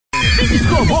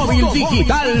Disco móvil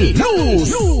digital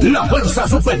Luz, la fuerza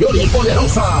superior y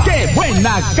poderosa. ¡Qué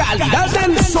buena calidad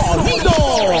del sonido!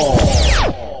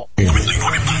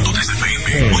 99.3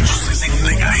 FM,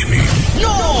 860 AM.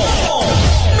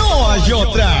 No hay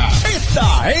otra.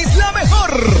 Esta es la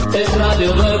mejor. Es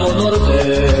Radio Nuevo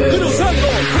Norte. Cruzando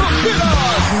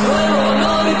Fronteras. Nuevo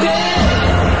Norte.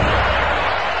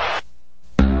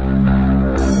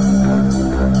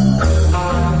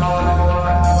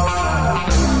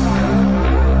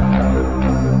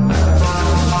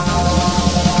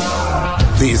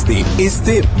 Desde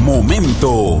este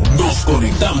momento nos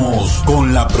conectamos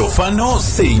con la Profano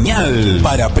señal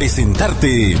para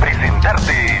presentarte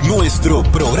nuestro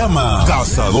programa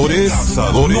Cazadores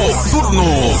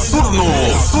Nocturnos.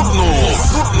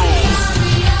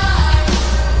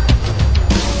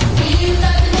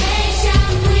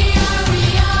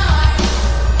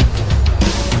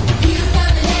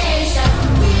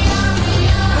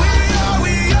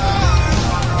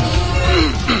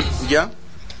 ¿Ya?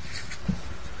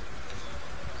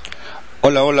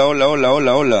 Hola.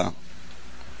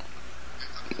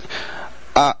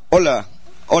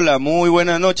 Hola, muy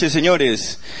buenas noches,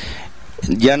 señores.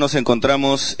 Ya nos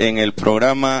encontramos en el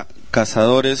programa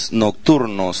Cazadores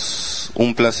Nocturnos.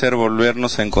 Un placer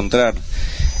volvernos a encontrar.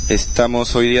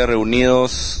 Estamos hoy día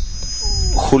reunidos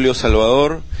Julio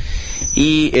Salvador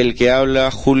y el que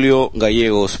habla Julio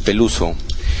Gallegos Peluso.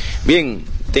 Bien,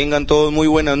 tengan todos muy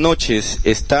buenas noches.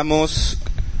 Estamos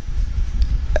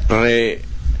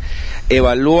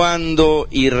evaluando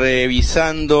y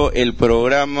revisando el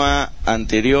programa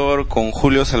anterior con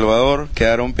Julio Salvador.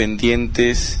 Quedaron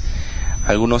pendientes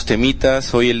algunos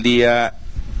temitas. Hoy día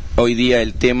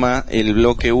el tema, el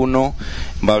bloque 1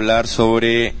 va a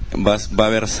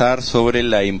versar sobre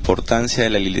la importancia de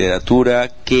la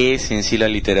literatura, qué es en sí la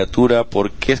literatura,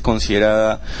 por qué es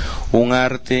considerada un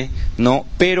arte, ¿no?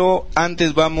 Pero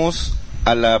antes vamos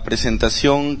a la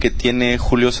presentación que tiene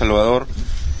Julio Salvador.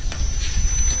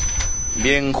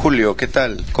 Bien, Julio, ¿qué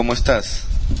tal? ¿Cómo estás?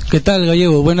 ¿Qué tal,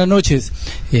 Gallego? Buenas noches.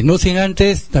 No sin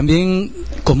antes también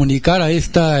comunicar a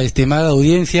esta estimada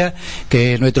audiencia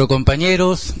que nuestros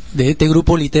compañeros de este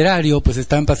grupo literario pues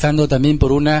están pasando también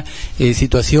por una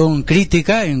situación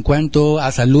crítica en cuanto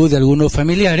a salud de algunos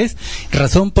familiares,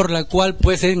 razón por la cual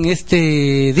pues en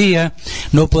este día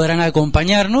no podrán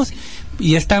acompañarnos.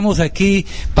 Y estamos aquí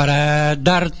para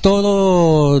dar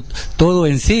todo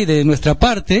en sí de nuestra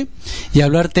parte y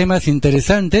hablar temas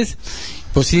interesantes.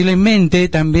 Posiblemente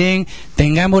también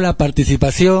tengamos la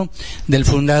participación del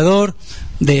fundador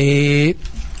de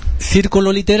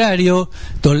Círculo Literario,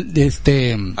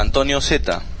 Antonio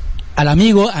Zeta. Al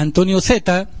amigo Antonio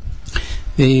Zeta.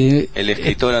 El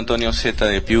escritor Antonio Zeta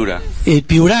de Piura. El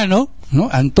piurano, ¿no?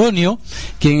 Antonio,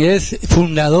 quien es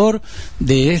fundador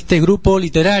de este grupo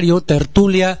literario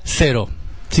Tertulia Cero.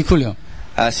 ¿Sí, Julio?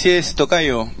 Así es,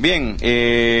 tocayo. Bien,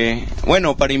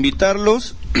 bueno, para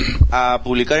invitarlos a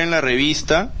publicar en la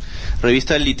revista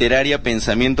literaria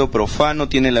Pensamiento, Profano,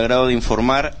 tiene el agrado de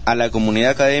informar a la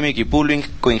comunidad académica y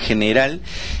público en general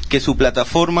que su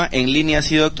plataforma en línea ha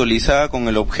sido actualizada con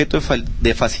el objeto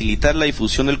de facilitar la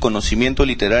difusión del conocimiento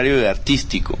literario y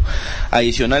artístico.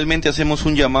 Adicionalmente, hacemos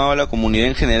un llamado a la comunidad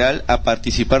en general a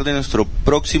participar de nuestro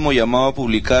próximo llamado a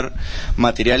publicar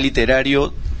material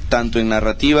literario tanto en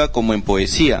narrativa como en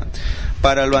poesía.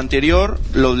 Para lo anterior,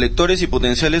 los lectores y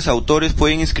potenciales autores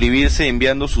pueden inscribirse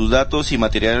enviando sus datos y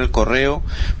material al correo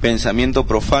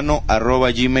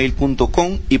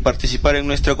pensamientoprofano@gmail.com y participar en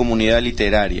nuestra comunidad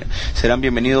literaria. Serán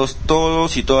bienvenidos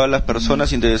todos y todas las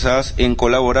personas interesadas en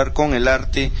colaborar con el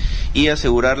arte y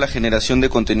asegurar la generación de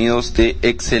contenidos de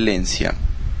excelencia.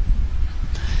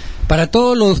 Para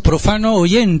todos los profano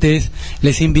oyentes,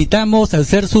 les invitamos a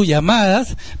hacer sus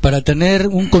llamadas para tener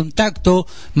un contacto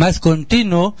más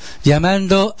continuo,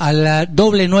 llamando a la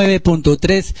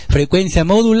 9.3 frecuencia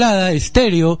modulada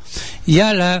estéreo y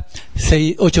a la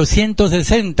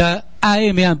 860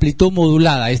 AM amplitud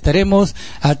modulada. Estaremos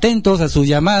atentos a sus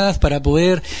llamadas para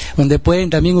donde pueden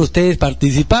también ustedes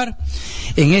participar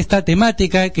en esta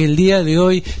temática que el día de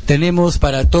hoy tenemos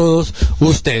para todos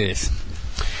ustedes.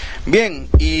 Bien,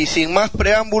 y sin más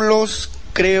preámbulos,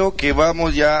 creo que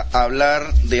vamos ya a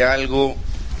hablar de algo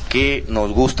que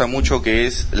nos gusta mucho, que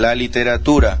es la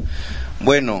literatura.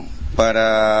 Bueno,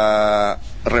 para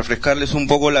refrescarles un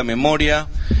poco la memoria,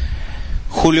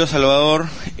 Julio Salvador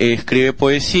escribe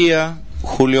poesía,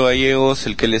 Julio Gallegos,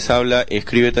 el que les habla,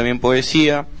 escribe también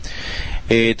poesía.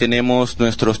 Tenemos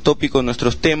nuestros tópicos,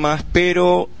 nuestros temas,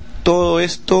 pero todo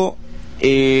esto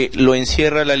lo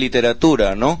encierra la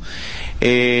literatura, ¿no?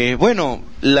 Bueno,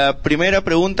 la primera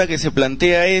pregunta que se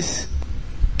plantea es,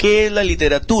 ¿qué es la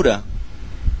literatura?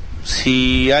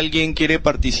 Si alguien quiere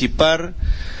participar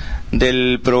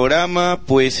del programa,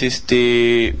 pues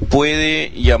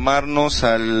puede llamarnos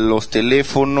a los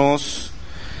teléfonos,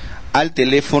 al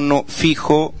teléfono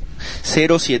fijo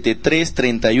 073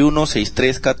 31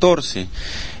 63 14.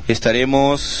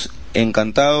 Estaremos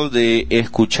encantados de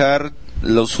escuchar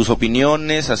sus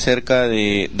opiniones acerca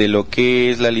de lo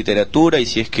que es la literatura, y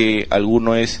si es que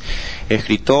alguno es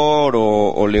escritor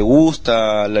o le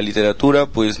gusta la literatura,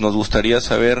 pues nos gustaría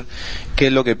saber qué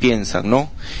es lo que piensan,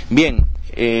 ¿no? Bien,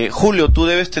 Julio, tú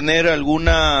debes tener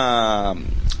alguna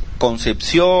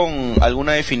concepción,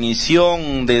 alguna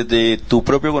definición desde tu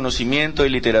propio conocimiento de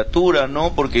literatura,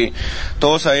 ¿no? Porque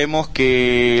todos sabemos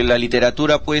que la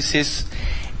literatura pues es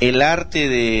el arte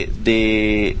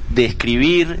de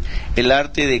escribir, el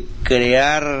arte de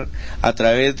crear a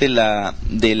través de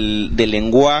del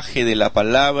lenguaje, de la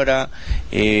palabra,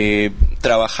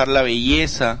 trabajar la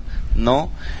belleza,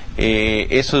 ¿no?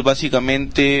 Eso es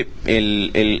básicamente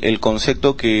el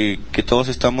concepto que todos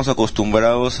estamos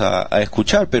acostumbrados a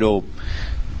escuchar, pero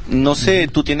no sé,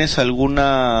 ¿tú tienes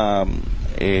alguna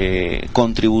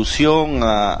contribución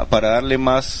para darle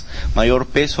mayor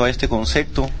peso a este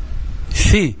concepto?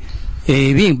 Sí,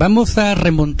 bien, vamos a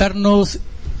remontarnos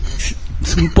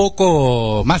un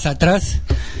poco más atrás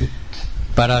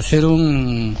para hacer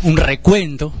un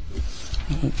recuento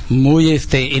muy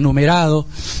enumerado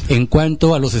en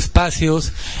cuanto a los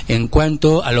espacios, en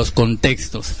cuanto a los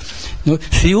contextos, ¿no?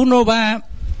 Si uno va,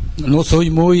 no soy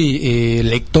muy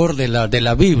lector de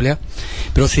la Biblia,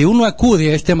 pero si uno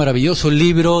acude a este maravilloso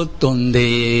libro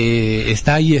donde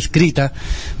está ahí escrita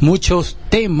muchos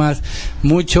temas,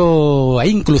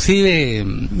 inclusive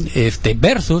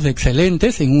versos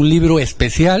excelentes en un libro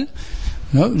especial,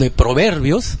 ¿no?, de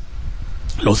proverbios,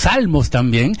 los salmos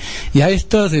también, y a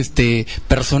estos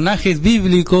personajes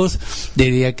bíblicos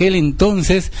desde aquel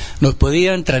entonces nos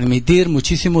podían transmitir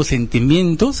muchísimos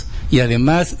sentimientos y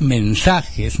además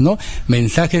mensajes, ¿no?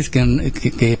 Mensajes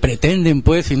que pretenden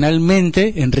pues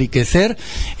finalmente enriquecer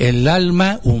el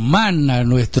alma humana,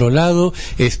 nuestro lado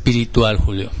espiritual,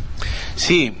 Julio.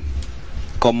 Sí,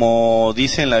 como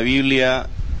dice en la Biblia,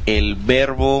 el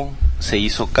verbo se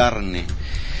hizo carne,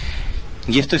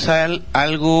 y esto es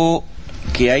algo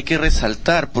que hay que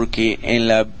resaltar, porque en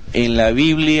la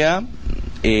Biblia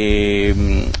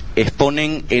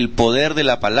exponen el poder de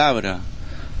la palabra,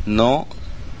 ¿no?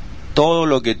 Todo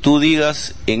lo que tú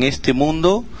digas en este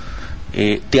mundo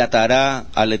te atará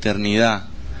a la eternidad,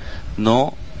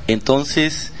 ¿no?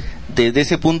 Entonces, desde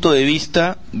ese punto de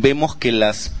vista, vemos que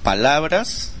las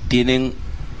palabras tienen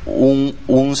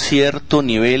un cierto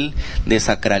nivel de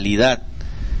sacralidad.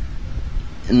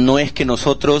 No es que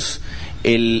nosotros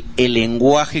el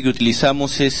lenguaje que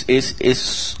utilizamos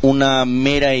es una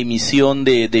mera emisión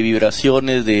de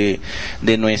vibraciones de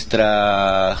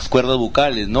nuestras cuerdas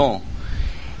vocales, no.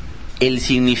 El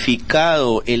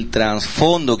significado, el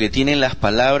trasfondo que tienen las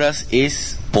palabras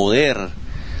es poder,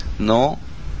 ¿no?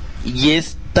 Y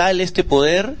es tal este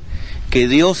poder que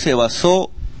Dios se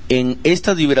basó en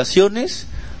estas vibraciones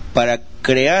para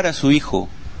crear a su Hijo,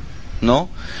 ¿no?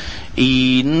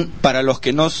 Y para los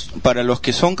que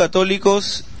son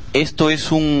católicos, esto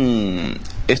es un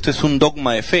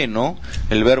dogma de fe, ¿no?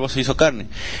 El verbo se hizo carne.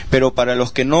 Pero para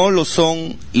los que no lo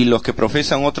son y los que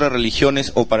profesan otras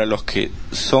religiones, o para los que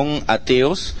son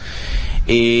ateos,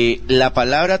 la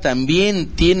palabra también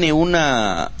tiene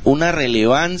una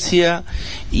relevancia,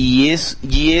 y es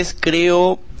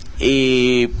creo,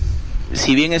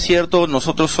 si bien es cierto,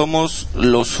 nosotros somos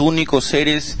los únicos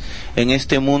seres en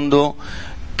este mundo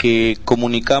que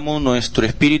comunicamos nuestro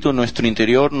espíritu, nuestro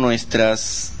interior,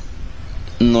 nuestras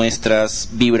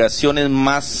vibraciones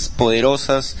más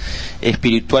poderosas,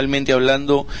 espiritualmente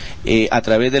hablando, a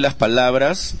través de las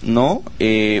palabras, ¿no?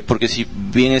 Porque si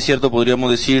bien es cierto,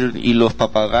 podríamos decir, y los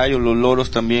papagayos, los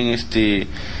loros también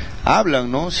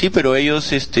hablan, ¿no? Sí, pero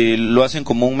ellos lo hacen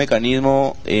como un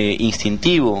mecanismo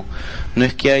instintivo. No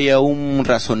es que haya un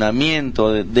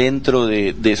razonamiento dentro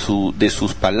de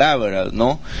sus palabras,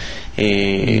 ¿no?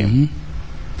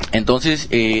 Entonces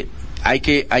hay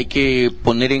que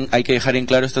dejar en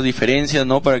claro estas diferencias,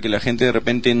 ¿no? Para que la gente de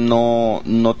repente no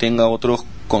tenga otros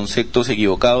conceptos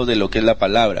equivocados de lo que es la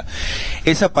palabra.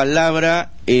 Esa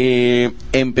palabra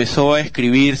empezó a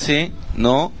escribirse,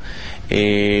 ¿no?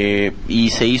 Y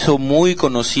se hizo muy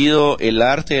conocido el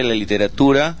arte de la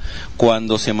literatura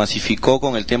cuando se masificó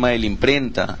con el tema de la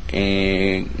imprenta.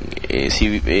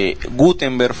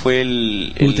 Gutenberg fue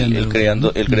el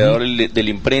creador de la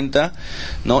imprenta,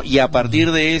 ¿no? Y a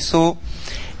partir de eso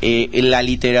la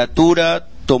literatura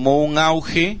tomó un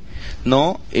auge,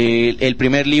 ¿no? El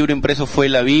primer libro impreso fue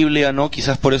la Biblia, ¿no?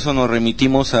 Quizás por eso nos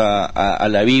remitimos a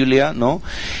la Biblia, ¿no?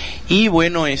 Y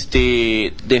bueno,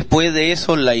 después de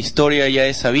eso la historia ya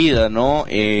es sabida, ¿no?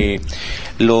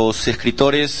 Los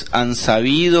escritores han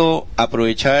sabido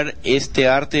aprovechar este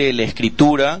arte de la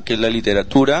escritura, que es la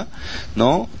literatura,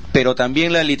 ¿no? Pero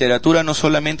también la literatura no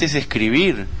solamente es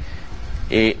escribir,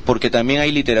 porque también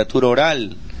hay literatura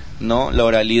oral, ¿no? La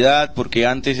oralidad, porque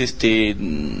antes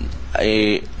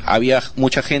había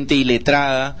mucha gente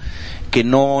iletrada que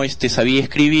no sabía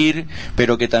escribir,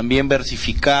 pero que también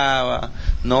versificaba,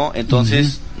 ¿no?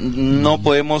 Entonces no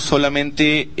podemos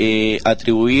solamente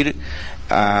atribuir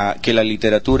a que la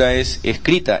literatura es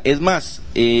escrita. Es más,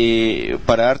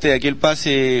 para darte de aquí el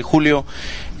pase, Julio,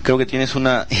 creo que tienes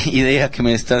una idea que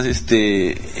me estás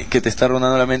que te está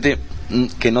rondando la mente,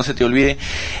 que no se te olvide,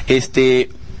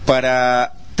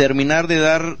 para terminar de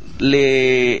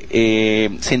darle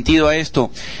sentido a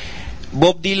esto.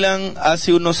 Bob Dylan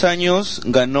hace unos años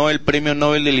ganó el Premio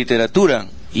Nobel de Literatura,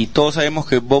 y todos sabemos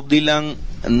que Bob Dylan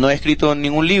no ha escrito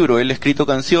ningún libro. Él ha escrito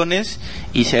canciones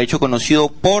y se ha hecho conocido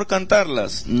por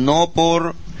cantarlas, no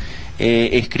por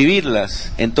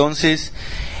escribirlas. Entonces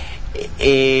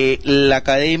la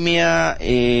Academia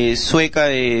Sueca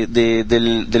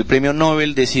del Premio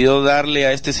Nobel decidió darle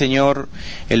a este señor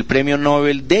el Premio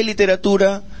Nobel de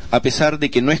Literatura, a pesar de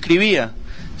que no escribía,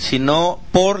 sino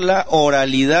por la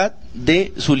oralidad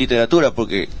de su literatura,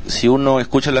 porque si uno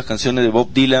escucha las canciones de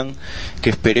Bob Dylan, que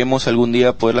esperemos algún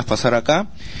día poderlas pasar acá,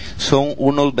 son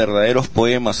unos verdaderos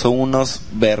poemas, son unas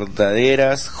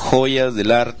verdaderas joyas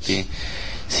del arte.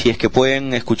 Si es que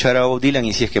pueden escuchar a Bob Dylan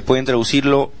y si es que pueden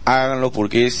traducirlo, háganlo,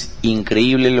 porque es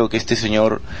increíble lo que este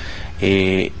señor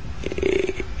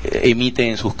emite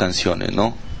en sus canciones,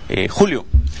 ¿no? Julio.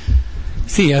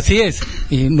 Sí, así es.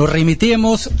 Nos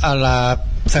remitimos a la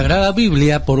Sagrada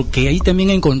Biblia porque ahí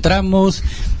también encontramos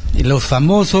los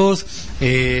famosos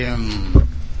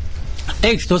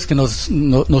textos que nos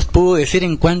pudo decir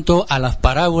en cuanto a las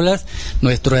parábolas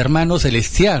nuestro hermano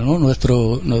celestial, ¿no?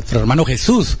 Nuestro hermano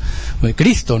Jesús,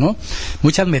 Cristo, ¿no?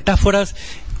 Muchas metáforas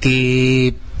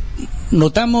que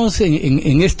notamos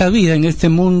en esta vida, en este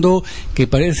mundo, que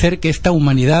parece ser que esta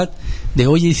humanidad de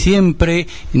hoy y siempre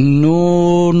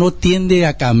no tiende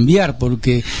a cambiar,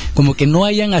 porque como que no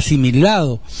hayan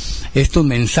asimilado estos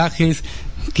mensajes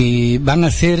que van a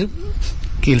hacer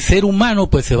que el ser humano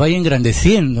pues se vaya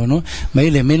engrandeciendo, ¿no?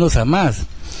 Vaya de menos a más.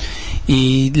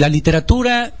 Y la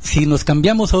literatura, si nos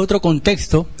cambiamos a otro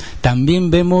contexto,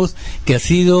 también vemos que ha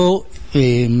sido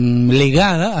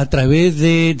legada a través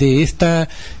de esta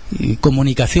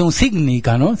comunicación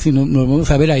sígnica, ¿no? Si nos vamos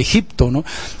a ver a Egipto, ¿no?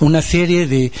 Una serie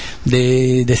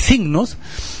de signos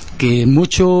que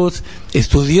muchos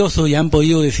estudiosos ya han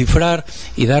podido descifrar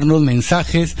y darnos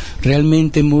mensajes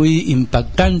realmente muy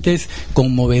impactantes,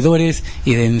 conmovedores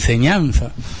y de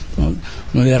enseñanza,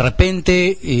 ¿no? De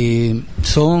repente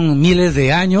son miles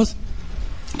de años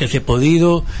que se ha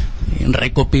podido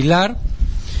recopilar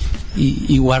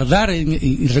y guardar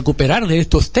y recuperar de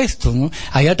estos textos, ¿no?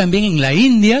 Allá también en la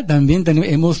India también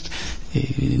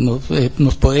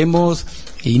nos podemos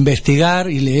investigar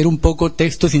y leer un poco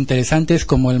textos interesantes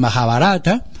como el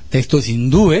Mahabharata, textos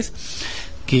hindúes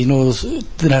que nos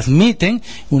transmiten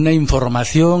una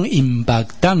información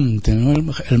impactante,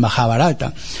 ¿no? El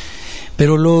Mahabharata.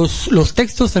 Pero los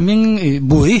textos también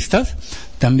budistas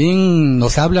también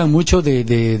nos hablan mucho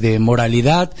de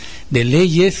moralidad, de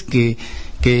leyes que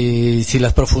si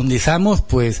las profundizamos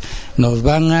pues nos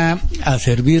van a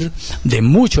servir de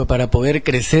mucho para poder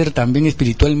crecer también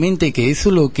espiritualmente, que eso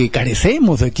es lo que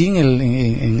carecemos aquí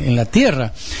en la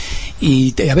tierra.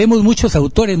 Y vemos muchos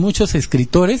autores, muchos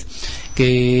escritores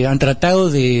que han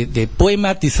tratado de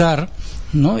poematizar,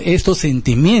 ¿no? Estos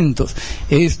sentimientos,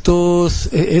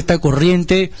 esta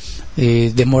corriente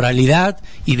de moralidad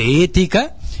y de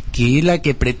ética, que es la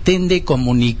que pretende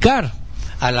comunicar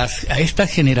a estas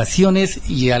generaciones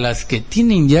y a las que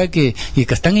tienen ya que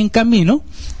están en camino,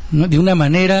 ¿no? De una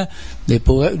manera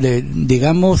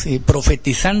digamos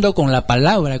profetizando con la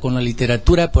palabra, con la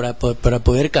literatura, para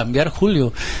poder cambiar,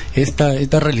 Julio,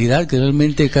 esta realidad que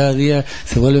realmente cada día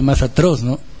se vuelve más atroz,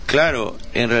 ¿no? Claro,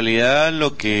 en realidad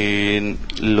lo que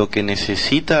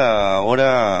necesita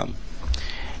ahora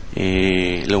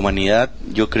la humanidad,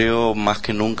 yo creo más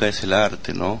que nunca, es el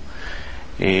arte, ¿no?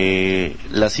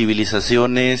 Las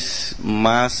civilizaciones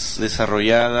más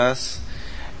desarrolladas,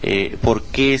 ¿por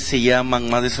qué se llaman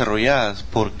más desarrolladas?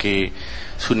 Porque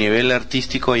su nivel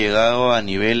artístico ha llegado a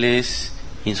niveles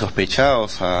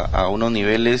insospechados, a unos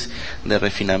niveles de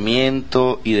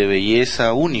refinamiento y de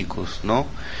belleza únicos, ¿no?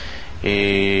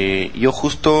 Yo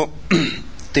justo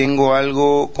tengo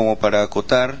algo como para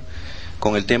acotar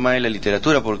con el tema de la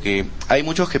literatura, porque hay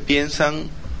muchos que piensan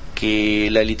que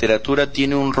la literatura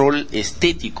tiene un rol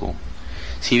estético.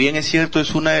 Si bien es cierto,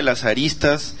 es una de las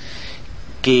aristas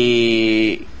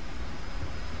que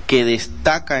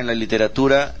destaca en la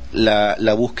literatura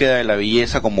la búsqueda de la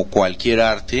belleza, como cualquier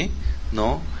arte,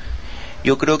 ¿no?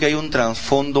 Yo creo que hay un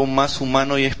trasfondo más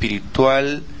humano y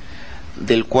espiritual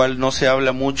del cual no se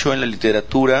habla mucho en la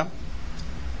literatura,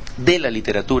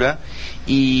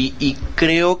 y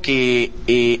creo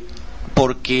que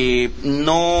porque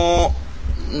no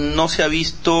se ha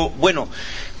visto, bueno,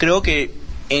 creo que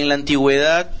en la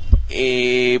antigüedad,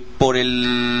 por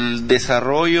el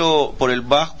desarrollo, por el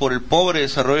pobre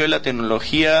desarrollo de la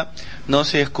tecnología, no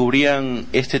se descubrían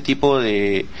este tipo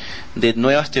de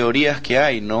nuevas teorías que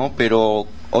hay, ¿no? Pero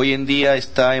hoy en día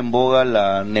está en boga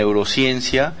la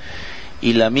neurociencia,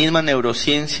 y la misma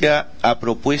neurociencia ha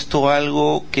propuesto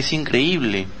algo que es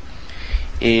increíble.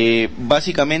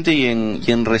 Básicamente y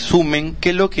en resumen, ¿qué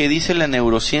es lo que dice la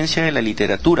neurociencia de la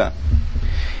literatura?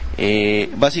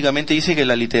 Básicamente dice que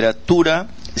la literatura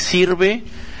sirve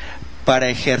para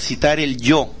ejercitar el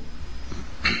yo,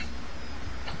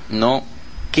 ¿no?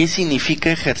 ¿Qué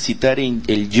significa ejercitar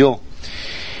el yo?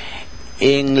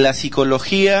 En la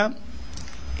psicología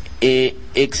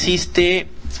existe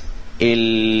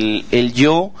el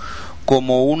yo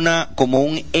como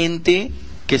un ente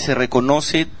que se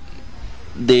reconoce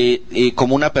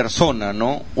como una persona,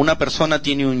 ¿no? Una persona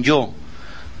tiene un yo,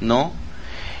 ¿no?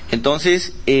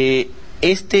 Entonces,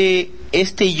 este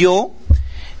yo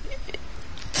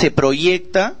se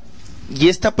proyecta, y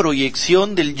esta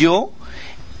proyección del yo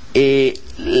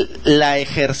la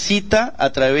ejercita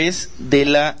a través de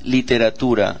la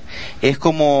literatura. Es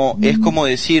como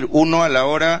decir, uno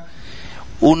al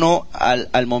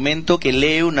momento que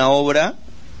lee una obra,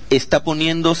 está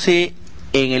poniéndose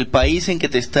en el país en que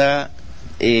te está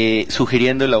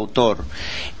sugiriendo el autor,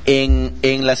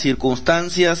 en las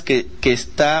circunstancias que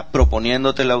está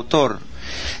proponiéndote el autor.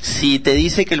 Si te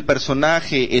dice que el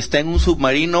personaje está en un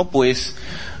submarino, pues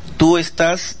tú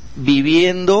estás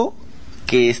viviendo,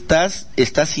 que estás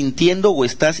sintiendo o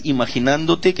estás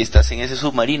imaginándote que estás en ese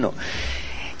submarino.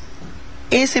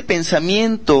 Ese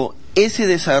pensamiento, ese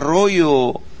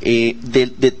desarrollo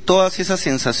de todas esas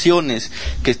sensaciones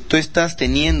que tú estás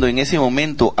teniendo en ese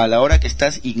momento, a la hora que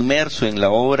estás inmerso en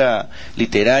la obra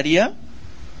literaria,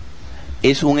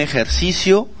 es un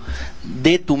ejercicio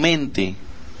de tu mente.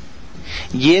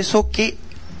 Y eso,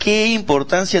 ¿qué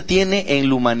importancia tiene en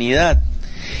la humanidad?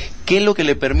 ¿Qué es lo que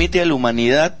le permite a la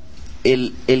humanidad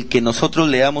el que nosotros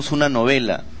leamos una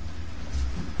novela?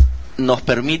 Nos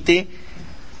permite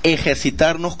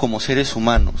ejercitarnos como seres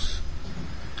humanos.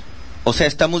 O sea,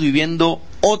 estamos viviendo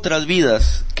otras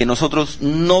vidas que nosotros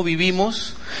no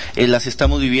vivimos, las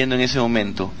estamos viviendo en ese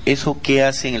momento. ¿Eso qué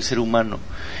hace en el ser humano?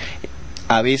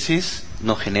 A veces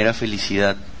nos genera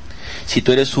felicidad. Si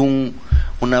tú eres una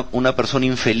persona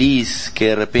infeliz, que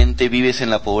de repente vives en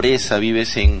la pobreza,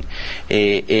 vives en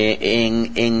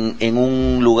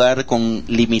un lugar con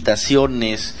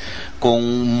limitaciones,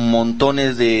 con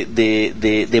montones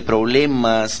de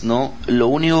problemas, ¿no? Lo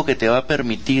único que te va a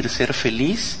permitir ser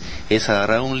feliz es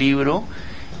agarrar un libro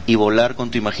y volar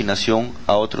con tu imaginación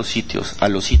a otros sitios, a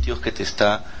los sitios que te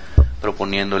está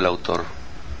proponiendo el autor.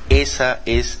 Esa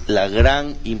es la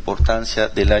gran importancia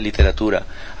de la literatura,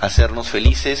 hacernos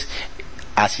felices,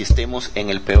 así estemos en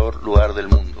el peor lugar del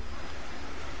mundo.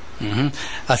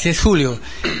 Así es, Julio.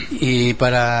 Y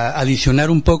para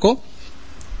adicionar un poco,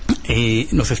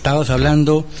 nos estabas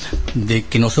hablando de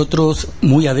que nosotros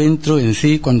muy adentro en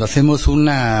sí, cuando hacemos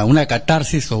una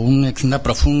catarsis o una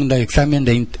profunda examen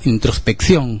de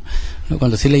introspección, ¿no?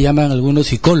 Cuando sí le llaman algunos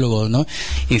psicólogos, ¿no?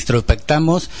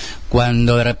 Introspectamos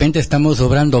cuando de repente estamos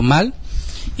obrando mal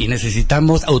y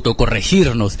necesitamos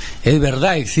autocorregirnos. Es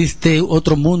verdad, existe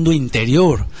otro mundo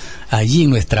interior allí en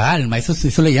nuestra alma.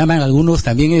 Eso le llaman algunos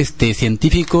también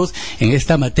científicos en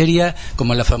esta materia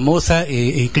como la famosa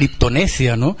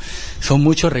criptonesia, ¿no? Son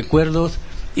muchos recuerdos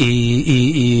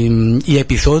y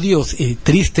episodios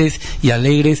tristes y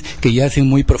alegres que yacen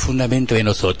muy profundamente de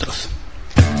nosotros.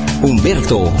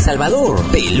 Humberto, Salvador,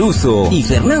 Peluso y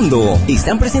Fernando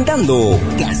están presentando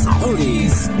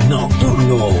Cazadores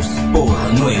Nocturnos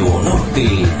por Nuevo Norte.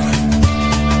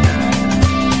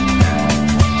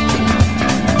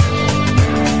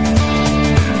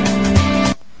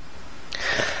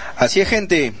 Así es,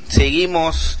 gente,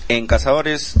 seguimos en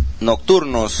Cazadores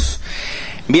Nocturnos.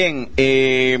 Bien,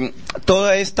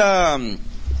 toda esta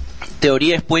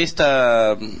teoría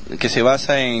expuesta que se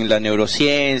basa en la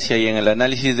neurociencia y en el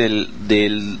análisis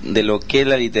de lo que es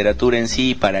la literatura en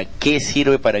sí, para qué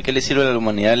le sirve a la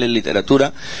humanidad la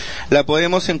literatura, la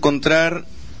podemos encontrar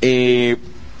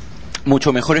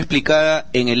mucho mejor explicada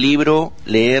en el libro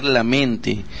Leer la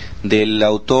mente, del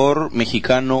autor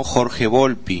mexicano Jorge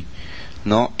Volpi,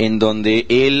 ¿no? En donde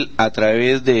él, a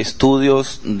través de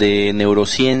estudios de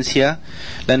neurociencia,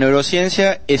 la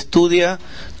neurociencia estudia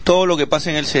todo lo que pasa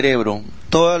en el cerebro,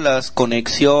 todas las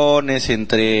conexiones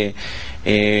entre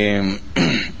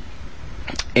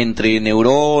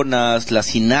neuronas, la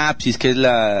sinapsis, que es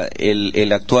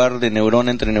el actuar de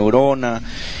neurona entre neurona,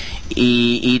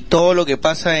 y todo lo que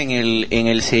pasa en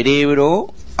el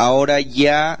cerebro ahora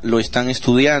ya lo están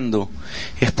estudiando.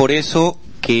 Es por eso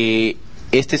que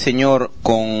este señor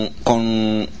con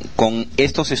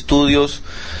estos estudios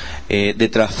de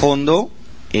trasfondo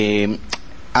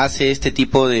hace este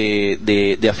tipo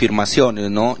de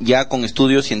afirmaciones, ¿no? Ya con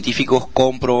estudios científicos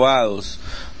comprobados,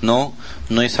 ¿no?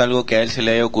 No es algo que a él se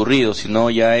le haya ocurrido, sino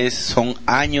ya son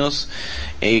años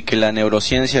que la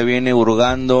neurociencia viene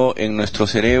hurgando en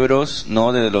nuestros cerebros,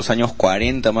 ¿no? Desde los años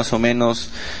 40 más o menos,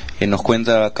 nos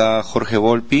cuenta acá Jorge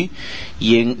Volpi,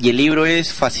 y el libro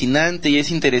es fascinante y es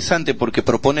interesante porque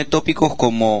propone tópicos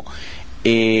como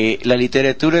la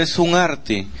literatura es un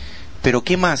arte, pero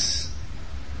 ¿qué más?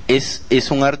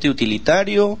 ¿Es un arte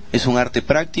utilitario? ¿Es un arte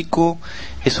práctico?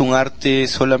 ¿Es un arte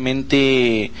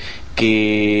solamente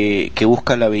que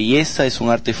busca la belleza? ¿Es un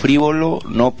arte frívolo?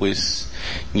 No, pues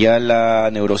ya la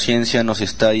neurociencia nos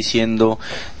está diciendo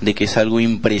de que es algo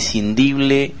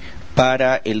imprescindible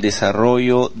para el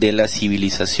desarrollo de las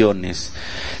civilizaciones,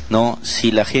 ¿no?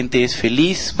 Si la gente es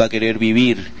feliz, va a querer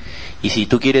vivir, y si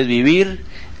tú quieres vivir,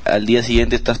 al día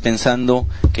siguiente estás pensando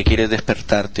que quieres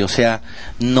despertarte. O sea,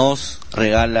 nos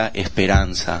regala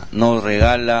esperanza, nos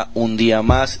regala un día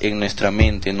más en nuestra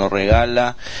mente, nos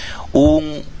regala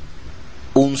un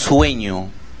sueño,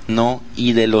 ¿no?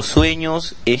 Y de los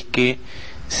sueños es que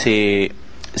se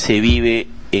vive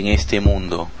en este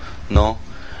mundo, ¿no?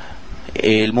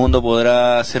 El mundo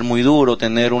podrá ser muy duro,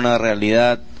 tener una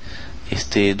realidad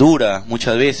dura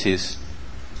muchas veces,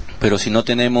 pero si no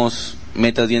tenemos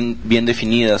metas bien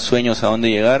definidas, sueños a dónde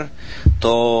llegar,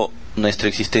 toda nuestra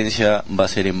existencia va a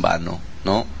ser en vano,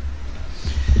 ¿no?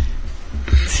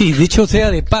 Sí, dicho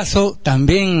sea de paso,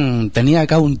 también tenía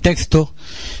acá un texto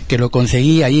que lo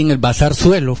conseguí ahí en el Bazar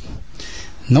Suelo,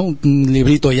 ¿no? Un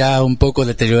librito ya un poco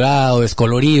deteriorado,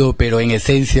 descolorido, pero en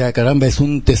esencia, caramba, es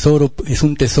un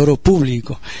tesoro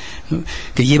público, ¿no?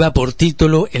 Que lleva por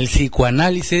título El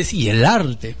psicoanálisis y el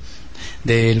arte,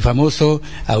 del famoso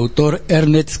autor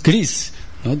Ernest Cris,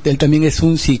 ¿no? Él también es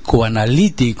un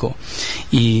psicoanalítico,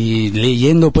 y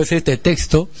leyendo pues este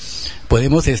texto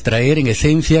podemos extraer en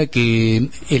esencia que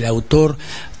el autor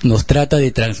nos trata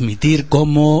de transmitir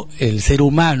cómo el ser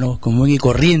humano común y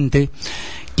corriente,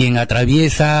 quien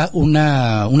atraviesa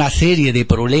una serie de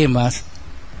problemas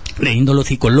de índole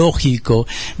psicológico,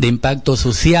 de impacto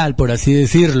social, por así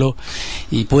decirlo,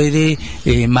 y puede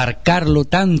marcarlo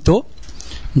tanto,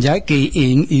 ya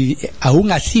que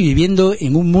aún así, viviendo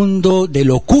en un mundo de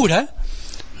locura,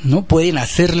 no pueden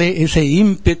hacerle ese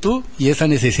ímpetu y esa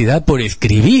necesidad por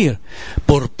escribir,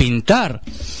 por pintar.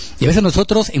 Y a veces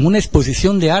nosotros en una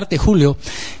exposición de arte, Julio,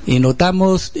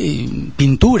 notamos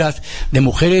pinturas de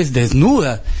mujeres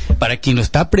desnudas. Para quien no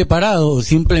está preparado,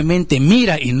 simplemente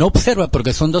mira y no observa,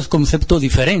 porque son dos conceptos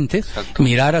diferentes. Exacto.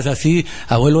 Mirar así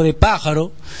a vuelo de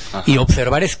pájaro. Ajá. Y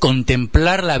observar es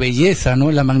contemplar la belleza,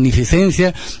 ¿no? La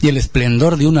magnificencia y el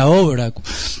esplendor de una obra.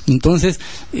 Entonces,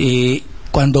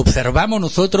 cuando observamos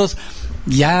nosotros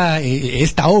ya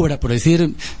esta obra, por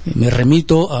decir, me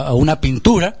remito a una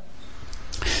pintura,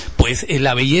 pues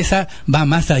la belleza va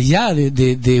más allá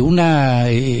de una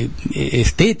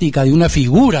estética, de una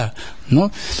figura,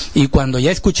 ¿no? Y cuando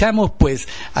ya escuchamos pues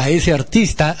a ese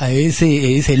artista, a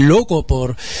ese loco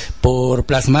por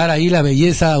plasmar ahí la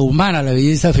belleza humana, la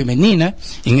belleza femenina,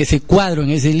 en ese cuadro, en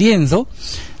ese lienzo,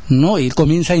 ¿no? Y él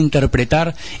comienza a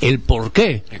interpretar el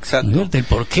porqué. Exacto. ¿No? El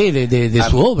porqué de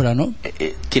su obra, ¿no?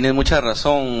 Tienes mucha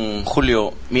razón,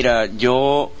 Julio. Mira,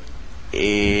 yo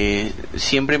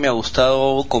siempre me ha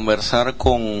gustado conversar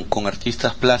con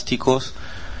artistas plásticos,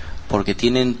 porque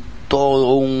tienen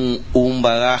todo un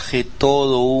bagaje,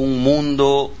 todo un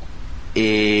mundo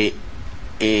el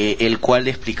cual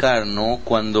explicar, ¿no?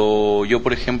 Cuando yo,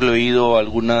 por ejemplo, he ido a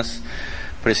algunas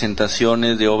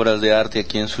presentaciones de obras de arte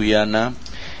aquí en Sullana,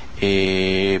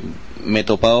 me he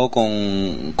topado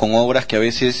con obras que a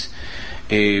veces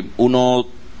uno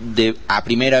a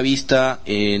primera vista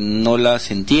no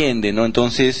las entiende, ¿no?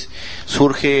 Entonces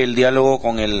surge el diálogo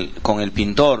con el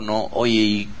pintor, ¿no? Oye,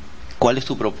 ¿y cuál es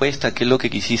tu propuesta? ¿Qué es lo que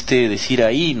quisiste decir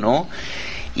ahí, no?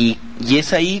 Y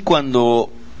es ahí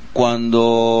cuando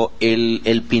cuando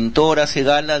el pintor hace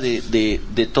gala de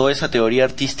toda esa teoría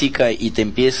artística y te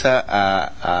empieza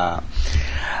a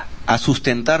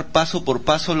sustentar paso por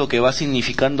paso lo que va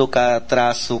significando cada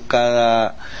trazo,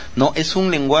 no, es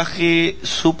un lenguaje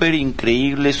súper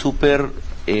increíble, súper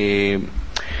es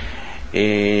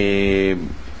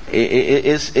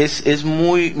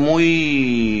muy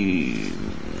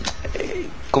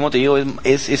 ¿cómo te digo?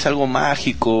 Es algo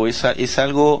mágico, es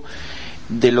algo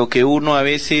de lo que uno a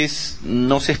veces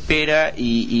no se espera,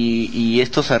 y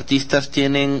estos artistas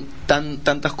tienen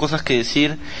tantas cosas que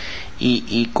decir,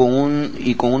 y con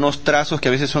unos trazos que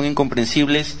a veces son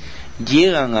incomprensibles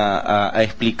llegan a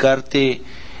explicarte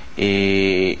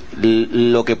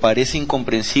lo que parece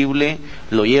incomprensible,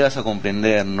 lo llegas a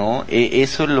comprender, ¿no?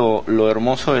 Eso es lo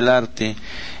hermoso del arte,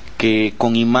 que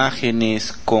con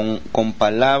imágenes, con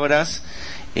palabras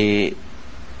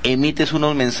emites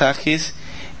unos mensajes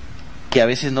que a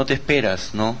veces no te esperas,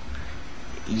 ¿no?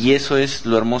 Y eso es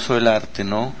lo hermoso del arte,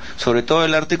 ¿no? Sobre todo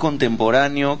el arte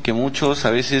contemporáneo, que muchos a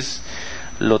veces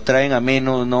lo traen a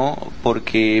menos, ¿no?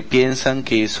 Porque piensan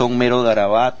que son meros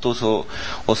garabatos o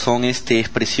son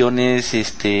expresiones,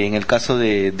 en el caso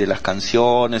de las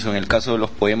canciones o en el caso de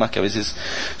los poemas, que a veces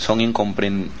son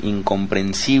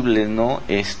incomprensibles, ¿no?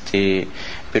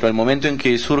 Pero al momento en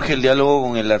que surge el diálogo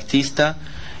con el artista,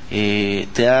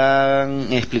 te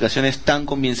dan explicaciones tan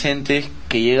convincentes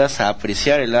que llegas a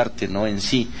apreciar el arte, ¿no? En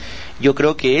sí. Yo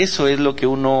creo que eso es lo que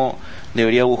uno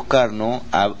debería buscar, ¿no?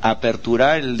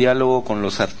 Aperturar el diálogo con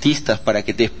los artistas para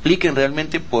que te expliquen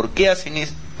realmente por qué hacen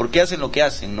lo que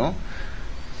hacen, ¿no?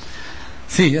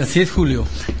 Sí, así es, Julio.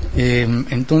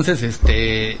 Entonces,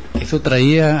 eso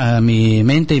traía a mi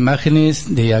mente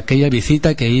imágenes de aquella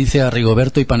visita que hice a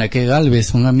Rigoberto Ipanaqué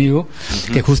Galvez, un amigo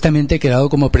que justamente ha quedado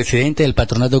como presidente del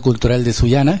Patronato Cultural de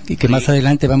Sullana, y que más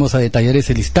adelante vamos a detallar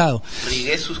ese listado.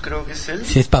 Riguesus, creo que es él.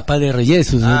 Sí, es papá de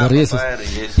Riguesus. Papá de Riguesus.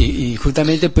 Y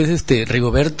justamente, pues,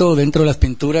 Rigoberto, dentro de las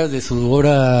pinturas de su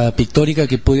obra pictórica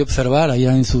que pude observar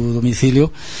allá en su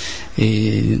domicilio,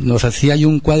 nos hacía ahí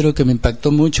un cuadro que me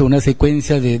impactó mucho, una secuencia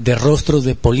de rostros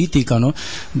de política, ¿no?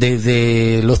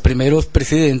 Desde los primeros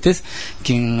presidentes,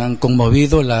 quien han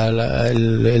conmovido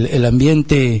el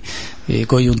ambiente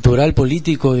coyuntural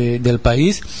político del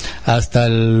país, hasta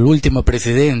el último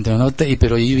presidente, ¿no?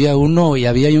 Pero había uno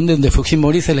donde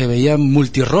Fujimori se le veía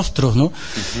multirrostros, ¿no?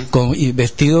 Y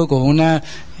vestido con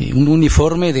un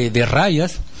uniforme de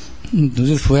rayas.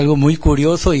 Entonces fue algo muy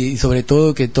curioso, y sobre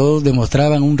todo que todos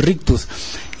demostraban un rictus,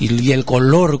 y el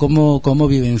color cómo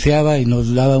vivenciaba y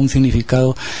nos daba un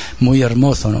significado muy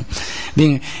hermoso, ¿no?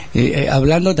 Bien,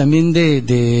 hablando también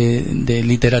de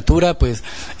literatura, pues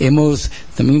hemos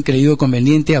también creído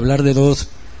conveniente hablar de dos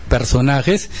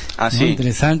personajes muy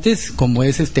interesantes, como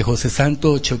es José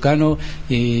Santos Chocano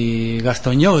y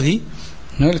Gastoñodi,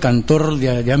 ¿no? El cantor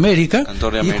de América,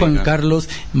 y Juan Carlos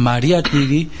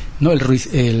Mariátegui, ¿no? El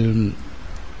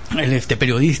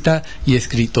periodista y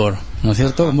escritor, ¿no es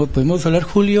cierto? ¿Podemos hablar,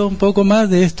 Julio, un poco más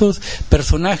de estos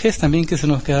personajes también que se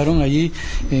nos quedaron allí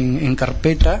en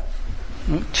carpeta,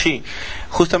 ¿no? Sí,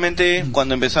 justamente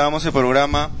cuando empezábamos el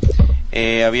programa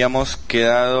habíamos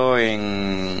quedado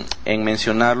en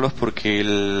mencionarlos, porque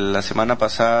la semana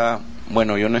pasada,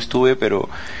 bueno, yo no estuve, pero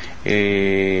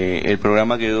el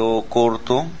programa quedó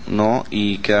corto, ¿no?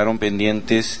 Y quedaron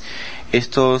pendientes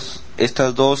estas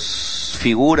dos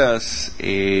figuras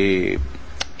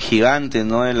gigantes,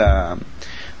 ¿no? de la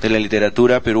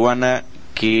literatura peruana,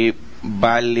 que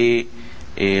vale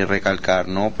recalcar,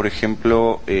 ¿no? Por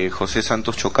ejemplo, José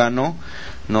Santos Chocano,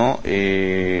 ¿no?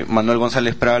 Manuel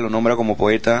González Prada lo nombra como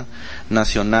poeta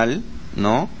nacional,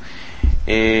 ¿no?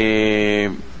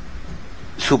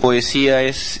 Su poesía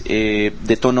es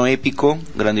de tono épico,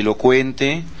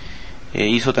 grandilocuente,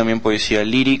 hizo también poesía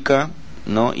lírica,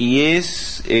 ¿no? Y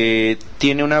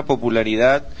tiene una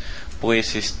popularidad,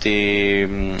 pues,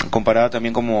 comparada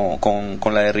también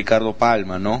con la de Ricardo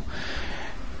Palma, ¿no?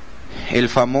 El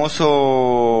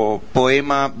famoso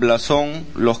poema blasón,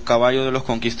 Los caballos de los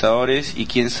conquistadores y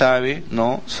quién sabe,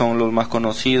 ¿no? Son los más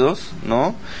conocidos,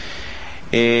 ¿no?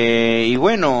 Y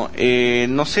bueno,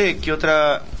 no sé, ¿qué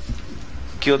otra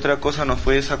cosa nos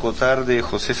puedes acotar de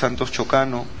José Santos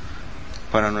Chocano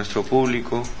para nuestro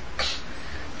público?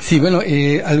 Sí, bueno,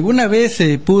 alguna vez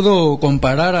se pudo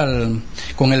comparar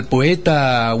con el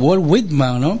poeta Walt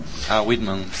Whitman, ¿no?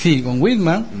 Whitman. Sí, con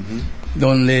Whitman,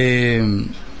 donde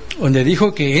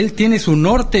dijo que él tiene su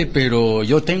norte, pero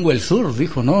yo tengo el sur,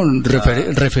 dijo, ¿no?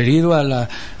 Referido a la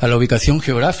ubicación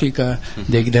geográfica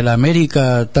de la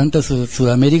América, tanto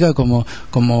Sudamérica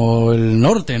como el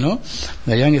norte, ¿no?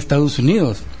 Allá en Estados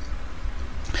Unidos.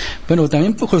 Bueno,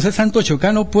 también pues, José Santos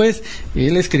Chocano, pues,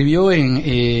 él escribió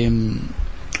en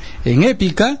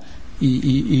épica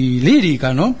y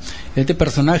lírica, ¿no? Este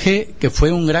personaje que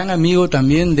fue un gran amigo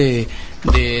también de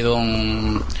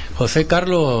don José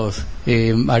Carlos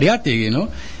Mariátegui, ¿no?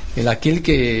 Aquel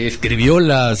que escribió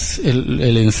los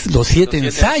 7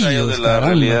 ensayos de la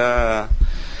realidad,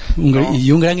 ¿no?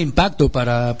 Y un gran impacto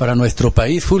para nuestro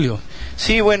país, Julio.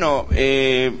 Sí, bueno,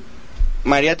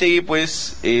 Mariátegui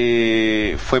pues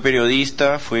fue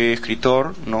periodista, fue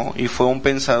escritor, ¿no? Y fue un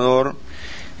pensador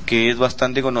que es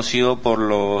bastante conocido por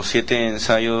los 7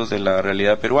 ensayos de la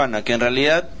realidad peruana, que en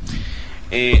realidad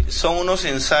son unos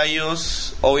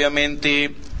ensayos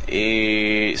obviamente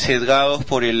sesgados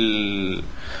por el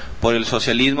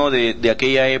socialismo de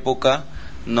aquella época,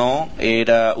 ¿no?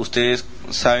 Ustedes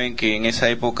saben que en esa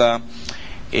época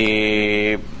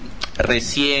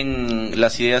recién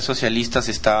las ideas socialistas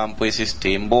estaban pues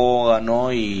en boga,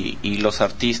 ¿no? Y los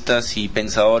artistas y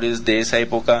pensadores de esa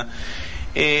época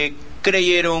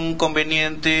creyeron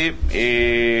conveniente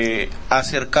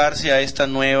acercarse a esta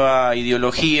nueva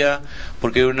ideología,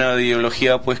 porque era una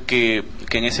ideología pues que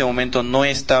en ese momento no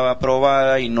estaba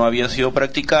aprobada y no había sido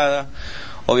practicada.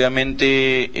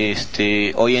 Obviamente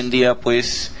hoy en día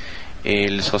pues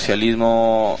el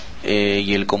socialismo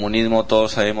y el comunismo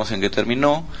todos sabemos en qué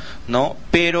terminó, ¿no?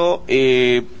 Pero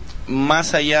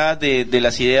más allá de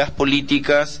las ideas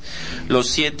políticas, los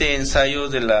 7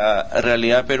 ensayos de la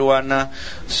realidad peruana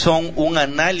son un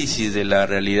análisis de la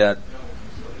realidad,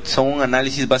 son un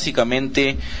análisis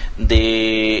básicamente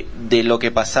de lo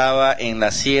que pasaba en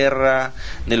la sierra,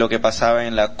 de lo que pasaba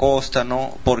en la costa,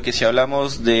 ¿no? Porque si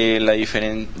hablamos de la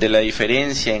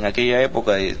diferencia en aquella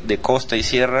época de costa y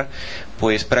sierra,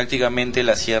 pues prácticamente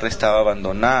la sierra estaba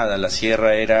abandonada, la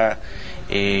sierra era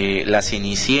la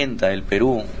cenicienta del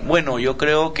Perú. Bueno, yo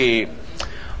creo que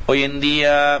hoy en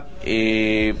día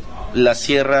la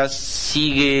sierra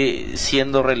sigue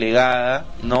siendo relegada,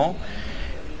 ¿no?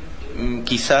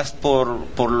 Quizás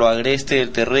por lo agreste del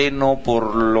terreno,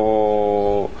 por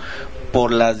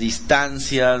las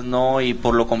distancias, ¿no? Y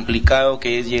por lo complicado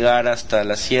que es llegar hasta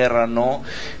la sierra, ¿no?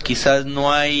 Quizás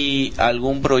no hay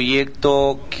algún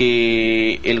proyecto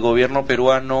que el gobierno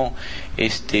peruano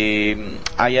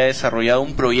haya desarrollado,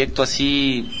 un proyecto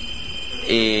así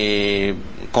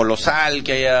colosal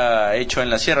que haya hecho en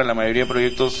la sierra. La mayoría de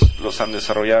proyectos los han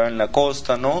desarrollado en la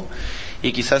costa, ¿no?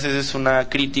 Y quizás esa es una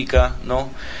crítica, ¿no?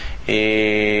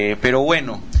 Pero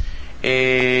bueno,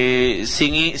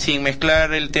 sin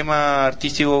mezclar el tema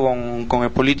artístico con el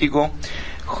político,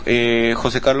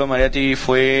 José Carlos Mariátegui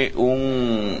fue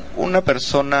una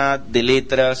persona de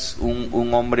letras,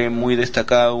 un hombre muy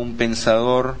destacado, un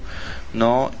pensador,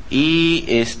 ¿no? Y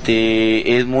es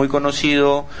muy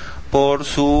conocido por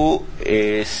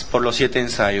los 7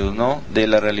 ensayos, ¿no? De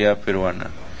la realidad peruana.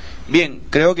 Bien,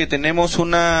 creo que tenemos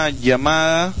una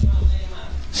llamada.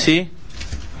 ¿Sí?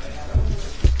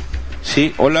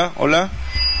 Sí, hola.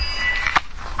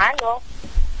 ¿Aló?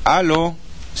 Aló,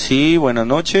 sí, buenas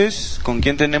noches. ¿Con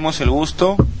quién tenemos el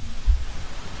gusto?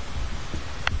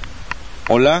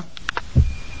 Hola.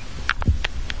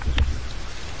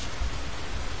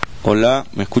 Hola,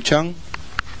 ¿me escuchan?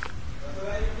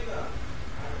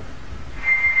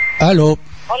 Aló.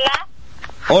 Hola.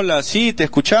 Hola, sí, te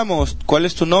escuchamos. ¿Cuál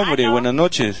es tu nombre? ¿Aló? Buenas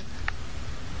noches.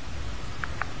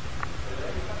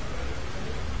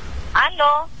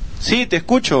 ¿Aló? Sí, te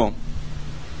escucho.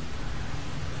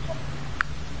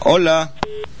 Hola.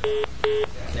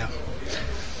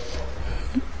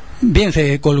 Bien,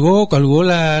 se colgó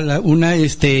una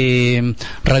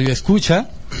radio escucha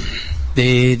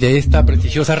de esta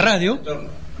prestigiosa radio.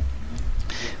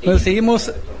 Bueno,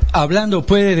 seguimos hablando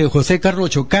pues de José Carlos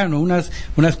Chocano, unas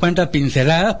cuantas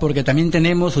pinceladas, porque también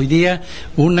tenemos hoy día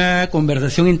una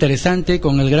conversación interesante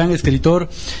con el gran escritor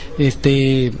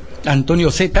Antonio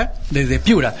Zeta desde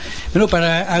Piura. Bueno,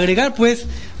 para agregar pues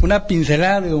una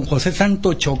pincelada de don José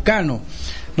Santos Chocano,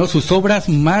 ¿no? Sus obras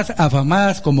más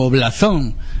afamadas como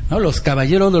Blasón, ¿no? Los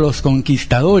Caballeros de los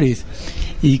Conquistadores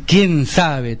y quién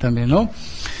sabe también, ¿no?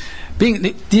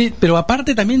 Bien, pero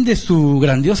aparte también de su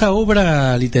grandiosa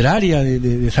obra literaria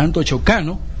de Santos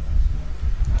Chocano,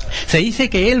 se dice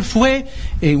que él fue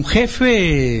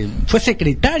fue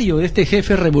secretario de este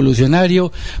jefe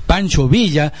revolucionario Pancho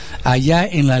Villa allá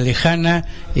en la lejana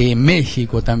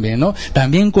México también, ¿no?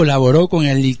 También colaboró con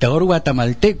el dictador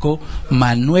guatemalteco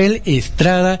Manuel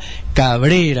Estrada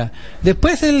Cabrera.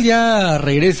 Después él ya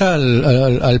regresa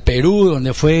al Perú,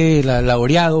 donde fue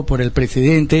laureado por el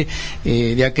presidente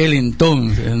de aquel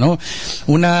entonces, ¿no?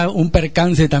 Un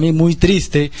percance también muy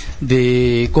triste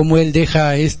de cómo él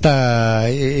deja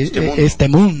este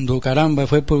mundo, caramba,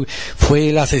 fue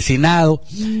el asesinado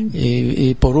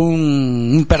por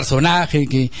un personaje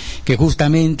que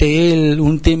justamente él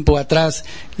un tiempo atrás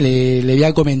le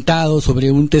había comentado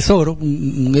sobre un tesoro,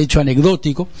 un hecho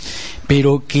anecdótico,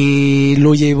 pero que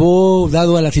lo llevó,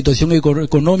 dado a la situación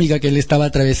económica que él estaba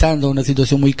atravesando, una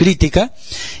situación muy crítica,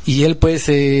 y él pues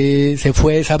se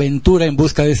fue a esa aventura en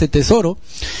busca de ese tesoro,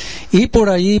 y por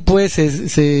ahí pues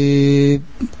este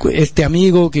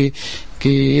amigo que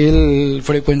él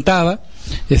frecuentaba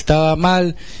estaba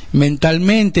mal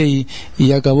mentalmente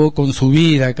y acabó con su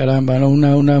vida, caramba, ¿no?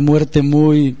 Una muerte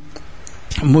muy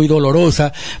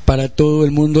dolorosa para todo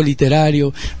el mundo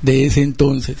literario de ese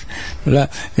entonces, ¿verdad?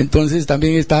 Entonces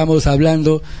también estábamos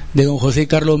hablando de don José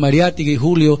Carlos Mariátegui,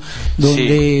 Julio,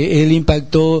 donde él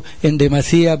impactó en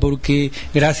demasía, porque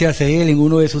gracias a él en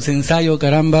uno de sus ensayos,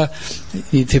 caramba,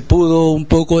 se pudo un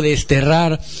poco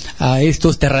desterrar a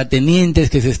estos terratenientes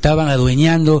que se estaban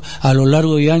adueñando a lo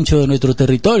largo y ancho de nuestro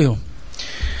territorio.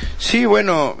 Sí,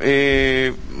 bueno,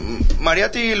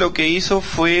 Mariátegui lo que hizo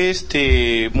fue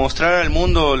mostrar al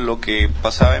mundo lo que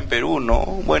pasaba en Perú, ¿no?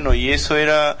 Bueno, y eso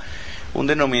era un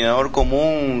denominador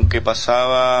común que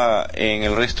pasaba en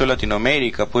el resto de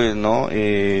Latinoamérica, pues, ¿no?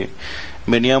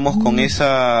 Veníamos con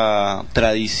esa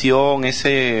tradición,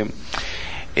 esas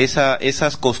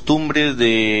costumbres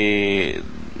del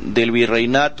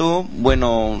virreinato.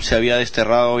 Bueno, se había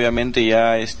desterrado obviamente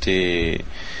ya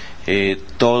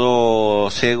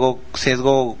todo sesgo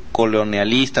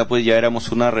colonialista, pues ya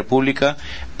éramos una república,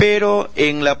 pero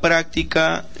en la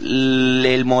práctica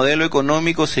el modelo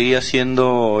económico seguía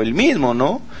siendo el mismo,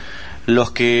 ¿no?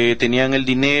 Los que tenían el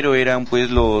dinero eran pues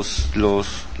los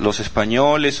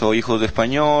españoles o hijos de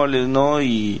españoles, ¿no?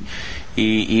 Y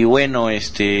bueno,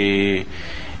 era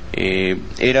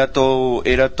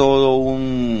todo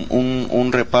un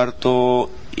reparto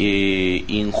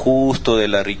injusto de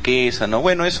la riqueza, ¿no?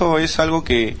 Bueno, eso es algo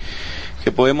que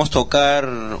podemos tocar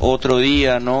otro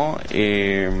día, ¿no?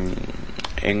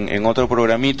 En otro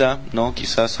programita, ¿no?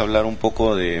 Quizás hablar un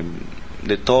poco de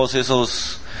todos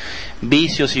esos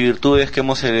vicios y virtudes que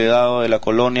hemos heredado de la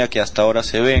colonia que hasta ahora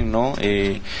se ven, ¿no?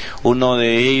 Uno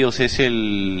de ellos es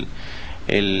el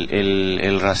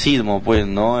racismo, pues,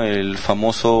 ¿no? El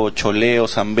famoso choleo,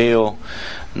 zambeo,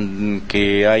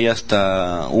 que hay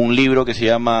hasta un libro que se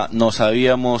llama Nos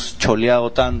habíamos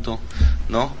choleado tanto,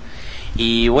 ¿no?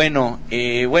 Y bueno,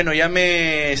 ya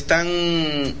me están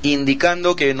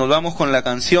indicando que nos vamos con la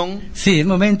canción. Sí, es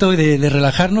momento de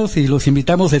relajarnos y los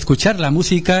invitamos a escuchar la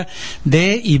música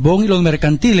de Ivonne y los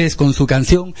Mercantiles con su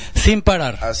canción Sin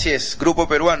Parar. Así es, grupo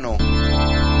peruano.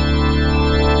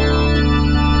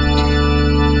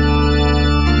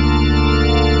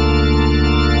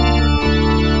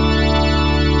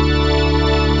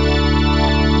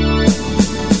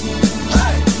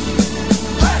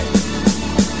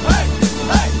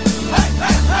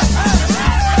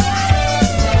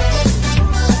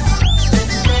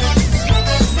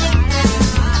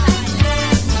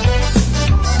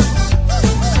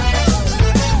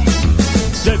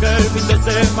 Llega el fin de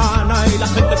semana y la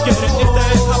gente quiere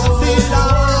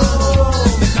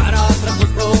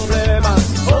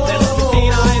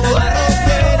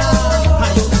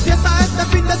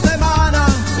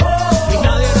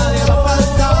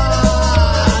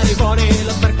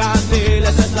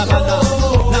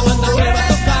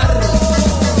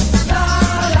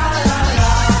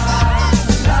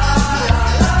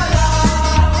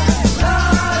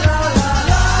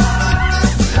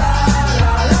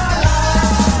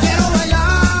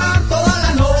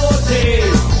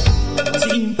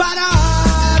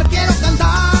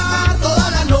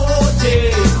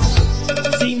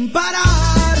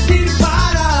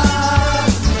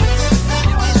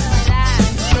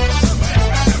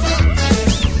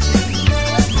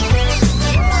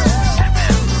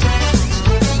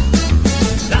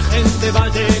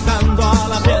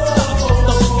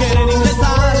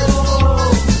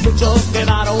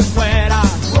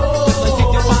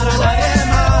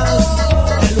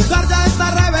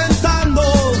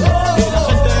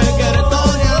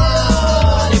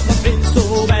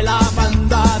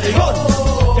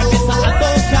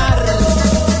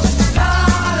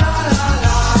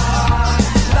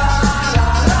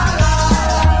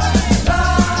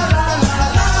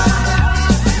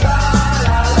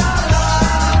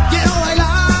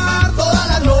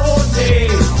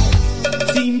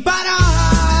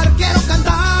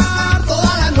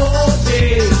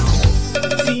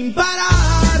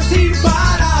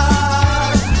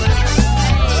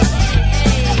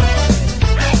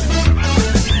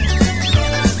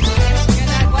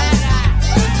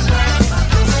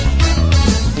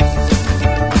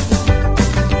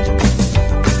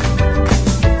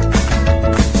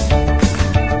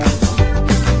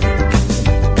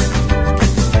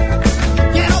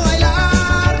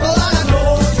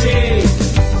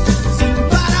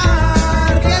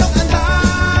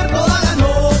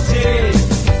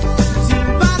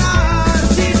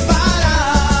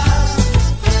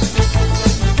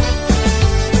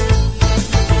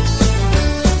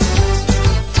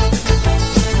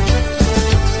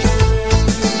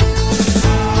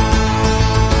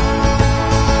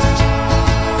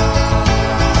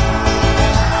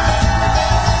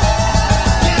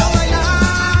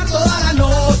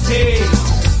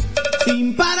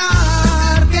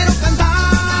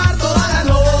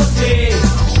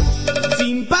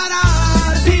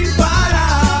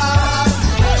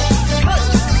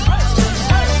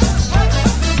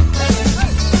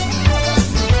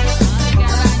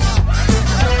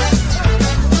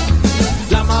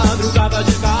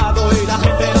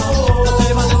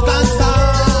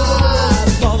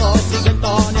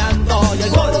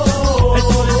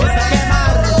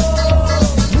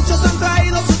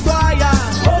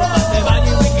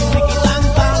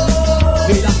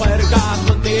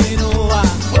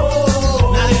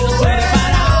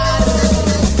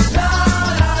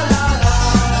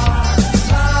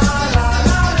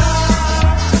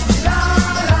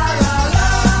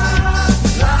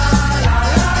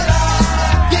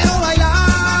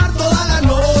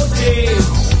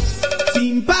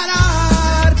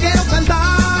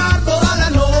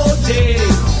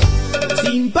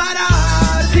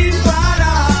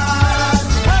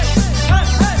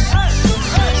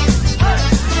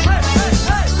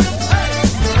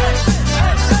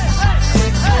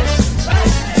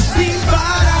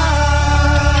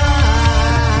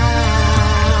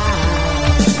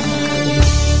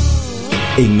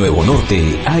En Nuevo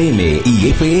Norte, AM y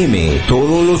FM,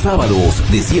 todos los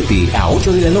sábados de 7 a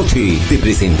 8 de la noche, te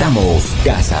presentamos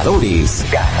Cazadores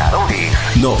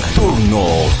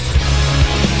Nocturnos.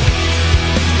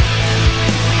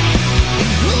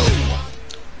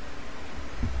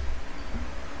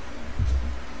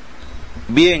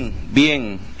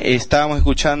 Bien, estábamos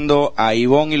escuchando a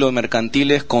Ivonne y los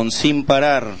Mercantiles con Sin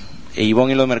Parar.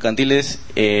 Ivonne y los Mercantiles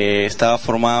estaba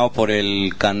formado por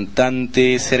el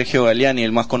cantante Sergio Galeani,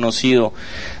 el más conocido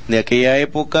de aquella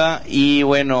época, y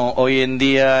bueno, hoy en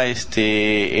día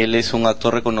él es un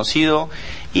actor reconocido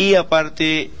y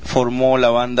aparte formó la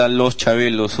banda Los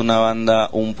Chabelos, una banda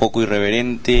un poco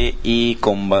irreverente y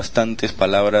con bastantes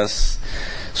palabras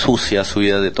sucias,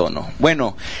 subidas de tono.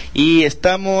 Bueno, y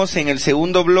estamos en el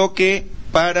segundo bloque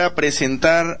para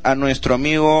presentar a nuestro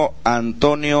amigo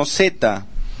Antonio Zeta.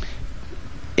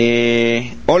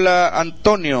 Hola,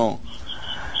 Antonio. Hola,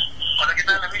 ¿qué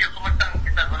tal, amigos? ¿Cómo están?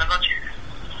 ¿Qué tal? Buenas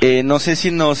noches. No sé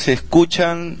si nos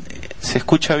escuchan, se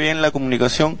escucha bien la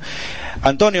comunicación.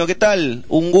 Antonio, ¿qué tal?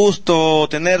 Un gusto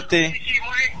tenerte. Sí,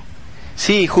 muy bien.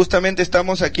 Sí, justamente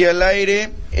estamos aquí al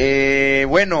aire.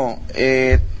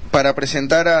 Para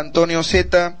presentar a Antonio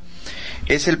Zeta,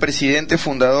 es el presidente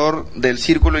fundador del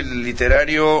Círculo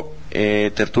Literario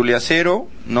Tertulia Cero,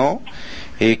 ¿no?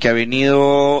 Que ha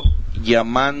venido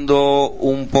llamando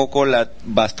un poco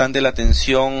bastante la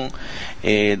atención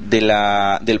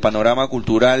del panorama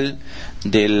cultural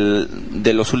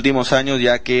de los últimos años,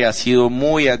 ya que ha sido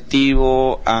muy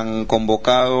activo, han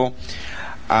convocado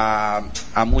a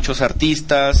muchos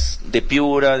artistas de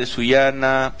Piura, de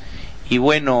Sullana, y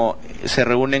bueno, se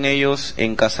reúnen ellos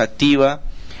en Casa Activa,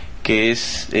 que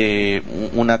es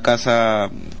una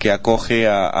casa que acoge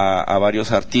a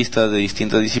varios artistas de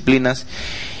distintas disciplinas.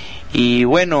 Y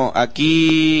bueno,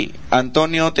 aquí,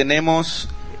 Antonio, tenemos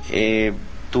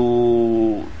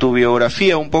tu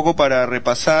biografía un poco para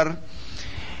repasar.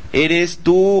 Eres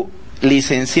tú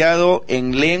licenciado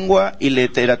en Lengua y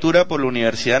Literatura por la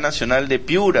Universidad Nacional de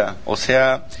Piura, o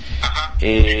sea,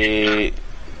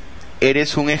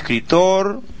 eres un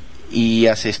escritor y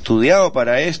has estudiado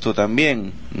para esto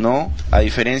también, ¿no? A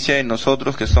diferencia de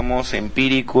nosotros que somos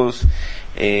empíricos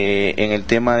en el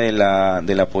tema de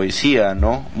la poesía,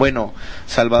 ¿no? Bueno,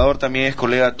 Salvador también es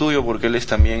colega tuyo porque él es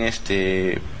también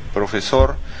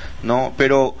profesor, ¿no?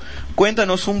 Pero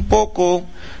cuéntanos un poco,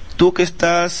 tú que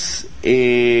estás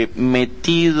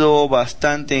metido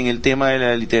bastante en el tema de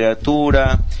la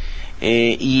literatura,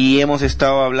 y hemos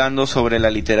estado hablando sobre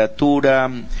la literatura,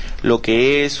 lo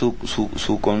que es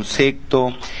su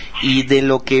concepto, y de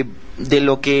lo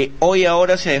que hoy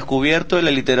ahora se ha descubierto de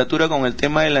la literatura con el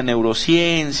tema de la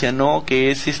neurociencia, ¿no? Que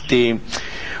es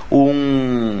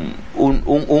un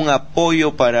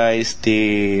apoyo para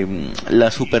la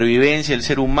supervivencia del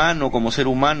ser humano como ser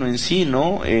humano en sí,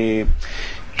 ¿no?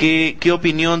 ¿Qué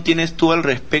opinión tienes tú al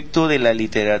respecto de la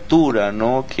literatura,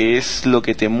 ¿no? ¿Qué es lo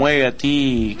que te mueve a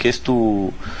ti? ¿Qué es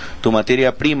tu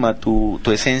materia prima, tu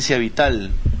esencia vital?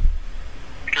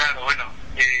 Claro, bueno,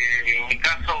 en mi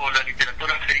caso la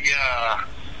literatura sería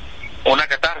una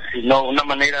catarsis, ¿no? Una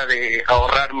manera de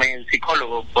ahorrarme el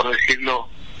psicólogo, por decirlo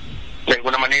de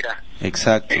alguna manera.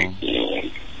 Exacto.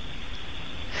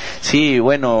 Sí,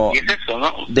 bueno, y es eso,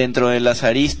 ¿no? Dentro de las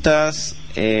aristas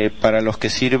para los que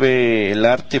sirve el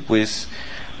arte, pues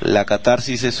la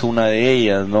catarsis es una de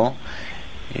ellas, ¿no?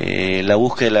 La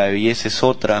búsqueda de la belleza es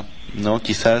otra, ¿no?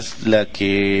 Quizás la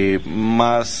que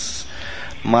más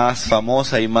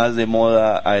famosa y más de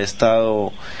moda ha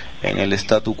estado en el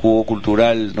statu quo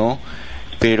cultural, ¿no?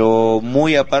 Pero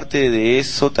muy aparte de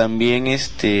eso, también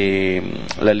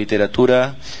la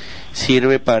literatura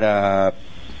sirve para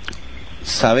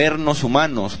sabernos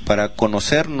humanos, para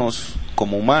conocernos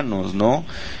como humanos, ¿no?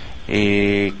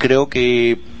 Creo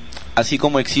que así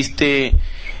como existe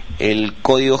el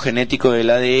código genético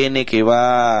del ADN que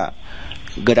va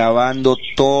grabando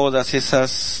todas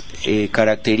esas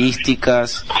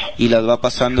características y las va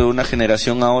pasando de una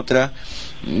generación a otra,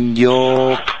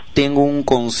 yo tengo un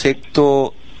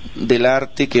concepto del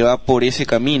arte que va por ese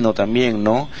camino también,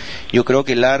 ¿no? Yo creo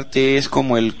que el arte es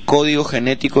como el código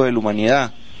genético de la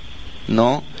humanidad,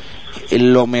 ¿no?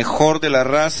 Lo mejor de la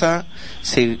raza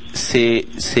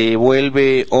se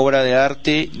vuelve obra de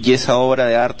arte, y esa obra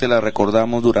de arte la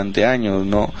recordamos durante años,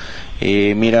 ¿no?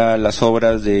 Mira las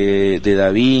obras de Da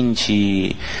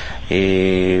Vinci,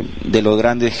 de los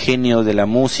grandes genios de la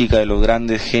música, de los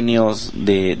grandes genios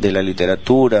de la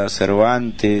literatura,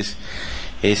 Cervantes,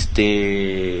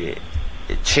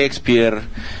 Shakespeare,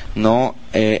 ¿no?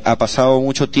 Ha pasado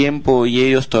mucho tiempo y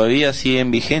ellos todavía siguen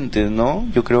vigentes, ¿no?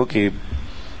 Yo creo que,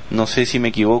 no sé si me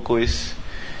equivoco, es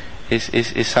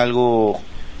algo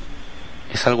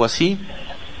 ¿Es algo así?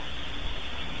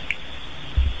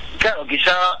 Claro,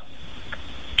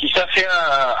 quizás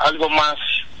sea algo más,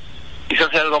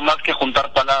 que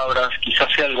juntar palabras, quizás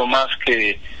sea algo más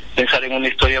que pensar en una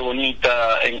historia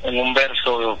bonita, en un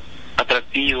verso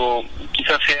atractivo,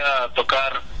 quizás sea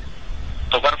tocar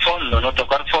fondo, ¿no?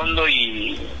 Tocar fondo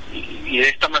y de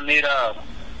esta manera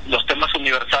los temas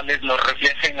universales nos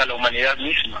reflejen a la humanidad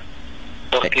misma,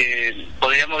 porque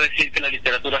podríamos decir que la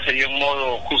literatura sería un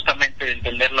modo justamente de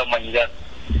entender la humanidad.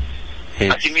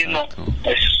 Exacto. Asimismo,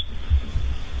 es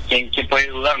 ¿quién puede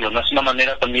dudarlo? ¿No? Es una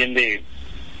manera también de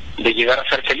llegar a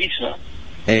ser feliz, ¿no?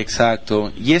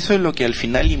 Exacto, y eso es lo que al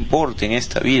final importa en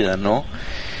esta vida, ¿no?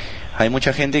 Hay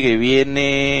mucha gente que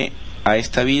viene a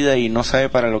esta vida y no sabe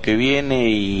para lo que viene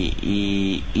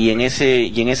y en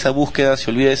esa búsqueda se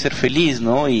olvida de ser feliz,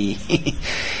 ¿no? Y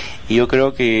yo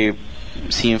creo que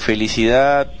sin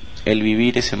felicidad el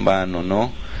vivir es en vano,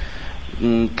 ¿no?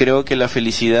 Creo que la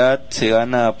felicidad se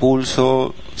gana a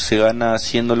pulso, se gana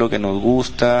haciendo lo que nos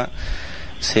gusta,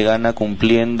 se gana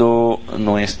cumpliendo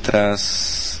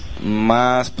nuestros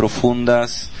más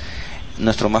profundos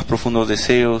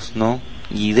deseos, ¿no?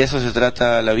 Y de eso se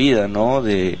trata la vida, ¿no?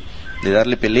 De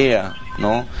darle pelea,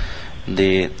 ¿no?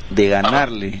 De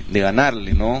ganarle,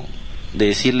 ¿no? De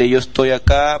decirle yo estoy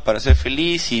acá para ser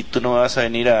feliz y tú no me vas a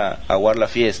venir a aguar la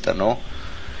fiesta, ¿no?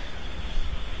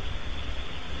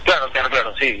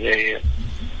 Claro, sí.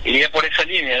 Iría por esa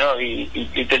línea, ¿no?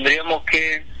 Y tendríamos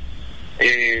que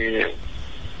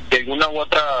de alguna u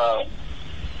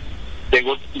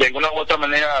otra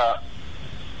manera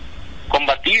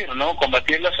combatir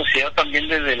la sociedad también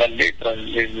desde las letras,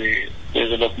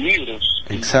 desde los libros.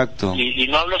 Exacto. Y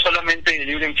no hablo solamente del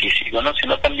libro en físico, ¿no?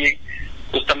 Sino también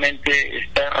justamente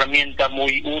esta herramienta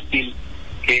muy útil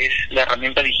que es la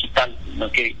herramienta digital, ¿no?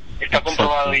 Que está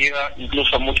comprobado y llega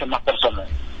incluso a muchas más personas.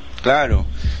 Claro,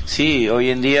 sí,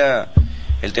 hoy en día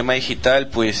el tema digital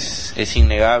pues es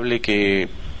innegable que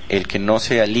el que no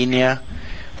se alinea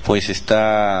pues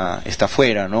está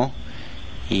fuera, ¿no?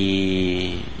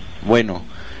 Y bueno,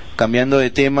 cambiando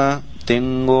de tema,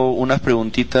 tengo unas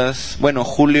preguntitas. Bueno,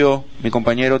 Julio, mi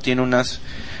compañero, tiene unas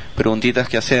preguntitas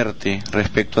que hacerte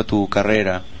respecto a tu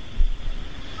carrera.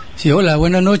 Sí, hola,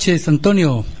 buenas noches,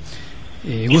 Antonio.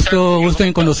 Gusto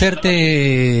en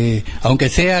conocerte, aunque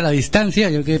sea a la distancia,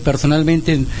 yo que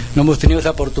personalmente no hemos tenido esa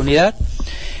oportunidad,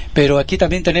 pero aquí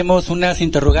también tenemos unas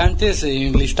interrogantes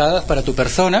enlistadas para tu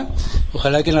persona.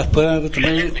 Ojalá que las puedan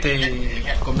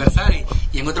conversar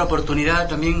y en otra oportunidad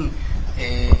también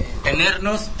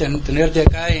tenerte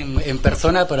acá en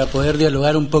persona para poder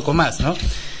dialogar un poco más, ¿no?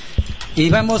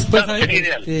 Y vamos pues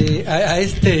a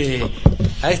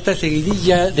esta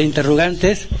seguidilla de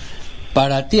interrogantes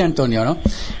para ti, Antonio, ¿no?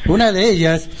 Una de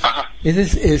ellas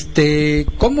es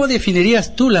 ¿cómo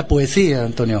definirías tú la poesía,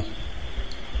 Antonio?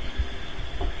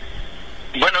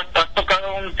 Bueno, has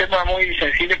tocado un tema muy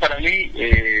sensible para mí.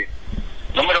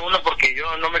 Número uno, porque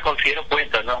yo no me considero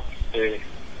poeta, ¿no?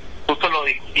 Justo lo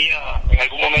discutía en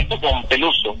algún momento con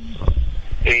Peluso.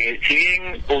 Si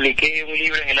bien publiqué un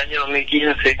libro en el año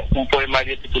 2015, un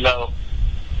poemario titulado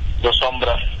Dos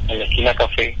sombras en la esquina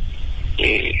café,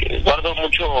 guardo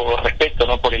mucho respeto,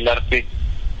 ¿no?, por el arte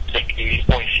de escribir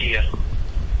poesía,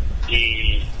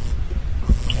 y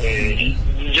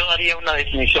yo daría una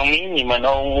definición mínima,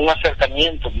 ¿no?, un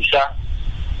acercamiento quizá,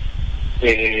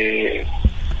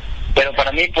 pero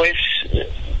para mí pues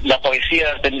la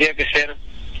poesía tendría que ser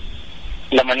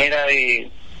la manera de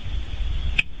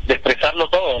expresarlo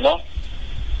todo, ¿no?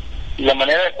 La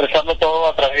manera de expresarlo todo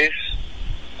a través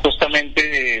justamente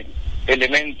de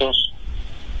elementos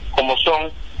como son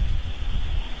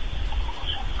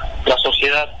la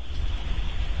sociedad,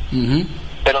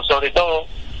 pero sobre todo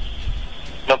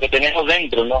lo que tenemos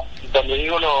dentro, ¿no? Y cuando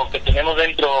digo lo que tenemos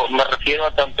dentro me refiero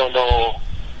a tanto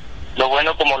lo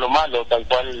bueno como lo malo, tal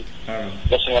cual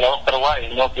lo señalaba Oscar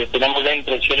Wilde, ¿no? Que tenemos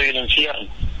dentro el cielo y el infierno.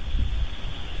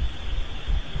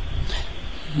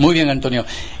 Muy bien, Antonio.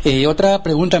 Otra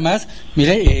pregunta más.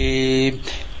 Mire,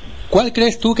 ¿cuál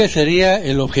crees tú que sería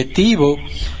el objetivo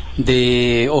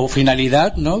o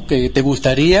finalidad, ¿no?, que te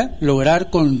gustaría lograr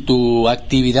con tu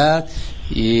actividad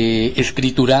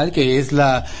escritural, que es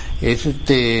la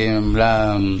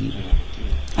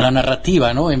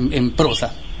narrativa, ¿no?, en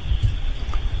prosa?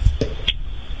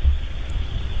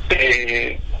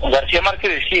 García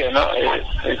Márquez decía, ¿no?,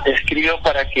 escribo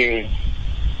para que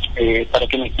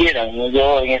me quieran, ¿no?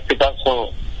 Yo en este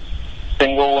caso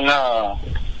tengo no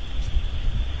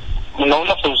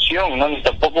una función, ¿no?, ni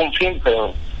tampoco un fin,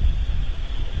 pero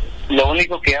lo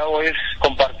único que hago es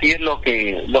compartir lo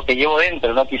que llevo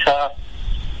dentro, ¿no? Quizá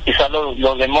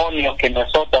los demonios que me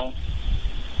azotan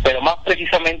pero más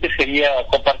precisamente sería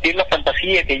compartir la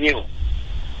fantasía que llevo,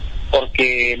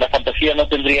 porque la fantasía no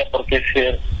tendría por qué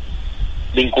ser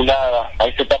vinculada a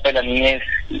esta etapa de la niñez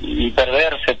y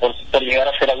perderse por llegar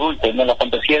a ser adultos, ¿no? La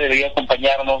fantasía debería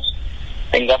acompañarnos,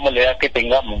 tengamos la edad que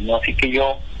tengamos, ¿no? Así que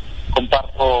yo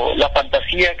comparto la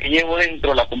fantasía que llevo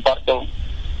dentro, la comparto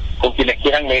con quienes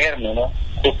quieran leerme, ¿no?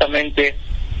 Justamente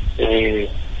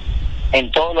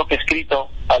en todo lo que he escrito,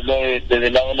 hablo desde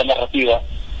el lado de la narrativa,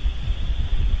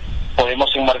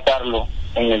 podemos enmarcarlo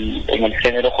en el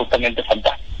género justamente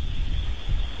fantástico.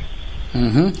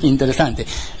 Interesante.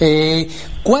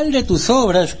 ¿Cuál de tus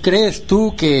obras crees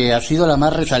tú que ha sido la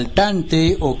más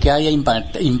resaltante o que haya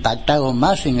impactado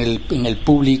más en el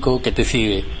público que te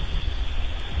sigue?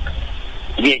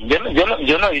 Bien,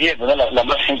 yo no diría que la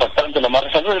más impactante, la más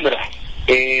resaltante, pero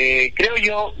creo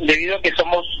yo, debido a que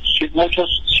somos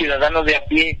muchos ciudadanos de a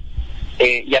pie,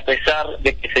 y a pesar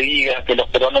de que se diga que los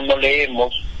peruanos no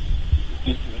leemos,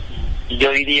 yo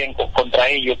diría contra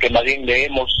ello que más bien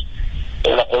leemos.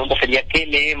 Pero la pregunta sería ¿qué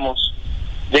leemos?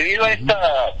 Debido a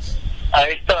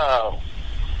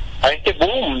este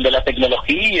boom de la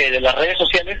tecnología y de las redes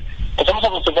sociales, nos hemos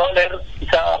acostumbrado a leer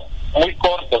quizá muy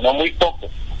corto, no muy poco.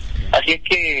 Así es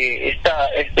que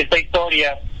esta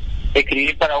historia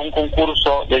escribí para un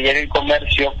concurso de Diario El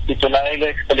Comercio titulada El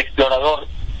Explorador,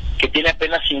 que tiene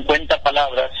apenas 50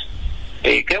 palabras,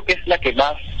 creo que es la que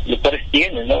más lectores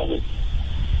tiene, ¿no?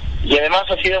 Y además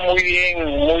ha sido muy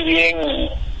bien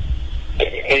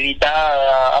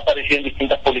editada, ha aparecido en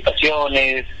distintas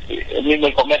publicaciones, el mismo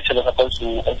El Comercio lo sacó en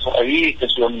su revista,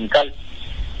 en su dominical.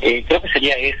 Creo que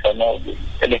sería esa, ¿no?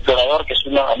 El Explorador, que es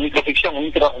una microficción, un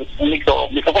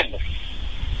microcuento.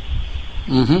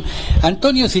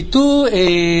 Antonio, si tú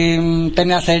te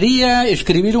nacería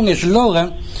escribir un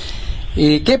eslogan,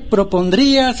 ¿qué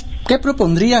propondrías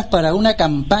para una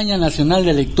campaña nacional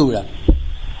de lectura?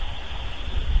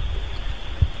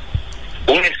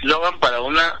 Un eslogan para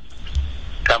una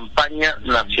campaña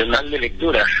nacional de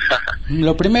lectura.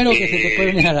 Lo primero que se te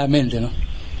puede venir a la mente, ¿no?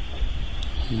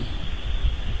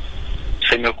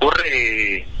 Se me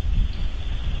ocurre,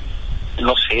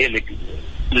 no sé,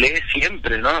 lee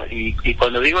siempre, ¿no? Y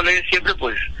cuando digo lee siempre,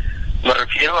 pues me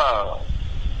refiero a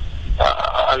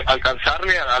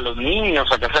alcanzarle a los niños,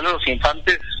 alcanzarle a los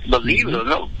infantes los libros,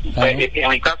 ¿no? En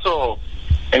mi caso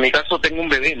tengo un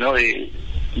bebé, ¿no? De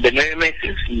 9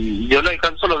 meses, y yo le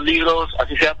alcanzo los libros,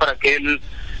 así sea para que él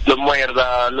los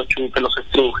muerda, los chupe, los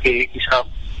estruje, quizá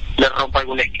le rompa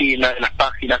alguna esquina de las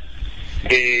páginas,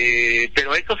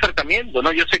 pero hay acercamiento,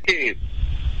 ¿no? Yo sé que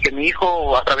mi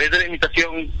hijo, a través de la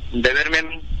imitación, de verme a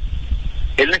mí,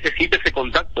 él necesita ese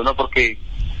contacto, ¿no? Porque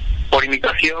por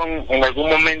imitación en algún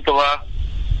momento va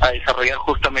a desarrollar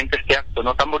justamente este acto,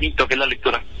 ¿no? Tan bonito que es la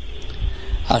lectura.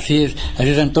 Así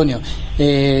es, Antonio.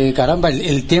 Caramba,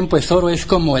 el tiempo es oro, es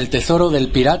como el tesoro del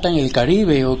pirata en el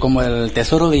Caribe o como el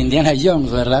tesoro de Indiana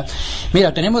Jones, ¿verdad?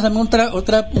 Mira, tenemos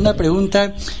una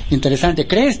pregunta interesante.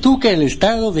 ¿Crees tú que el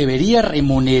Estado debería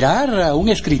remunerar a un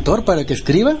escritor para que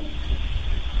escriba?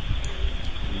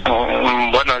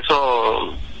 Bueno,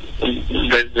 eso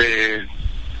desde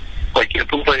cualquier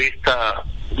punto de vista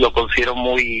lo considero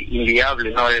muy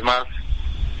inviable, ¿no? Además,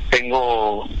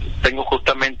 tengo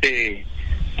justamente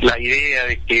la idea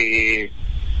de que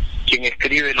quien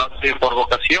escribe lo hace por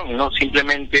vocación, no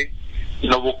simplemente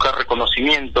no busca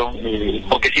reconocimiento,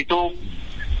 porque si tú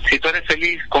eres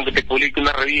feliz con que te publique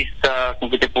una revista, con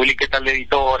que te publique tal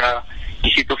editora, y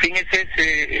si tu fin es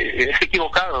ese, es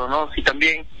equivocado, ¿no? Si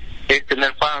también es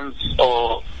tener fans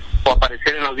o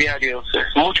aparecer en los diarios,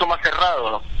 es mucho más cerrado,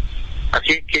 ¿no?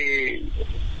 Así es que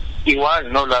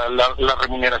igual, ¿no? La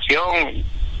remuneración,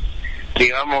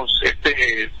 digamos,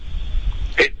 este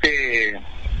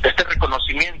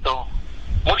reconocimiento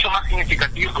mucho más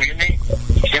significativo viene,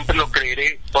 y siempre lo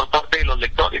creeré, por parte de los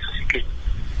lectores. Así que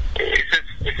esa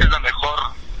es la mejor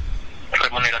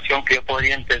remuneración que yo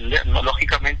podría entender, ¿no?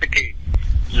 Lógicamente que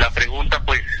la pregunta,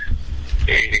 pues,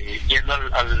 yendo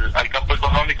al campo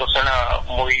económico, suena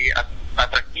muy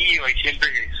atractiva y siempre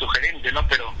sugerente, ¿no?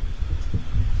 Pero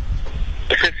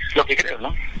eso es lo que creo,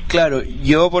 ¿no? Claro,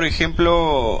 yo por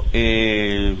ejemplo,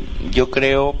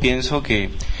 pienso que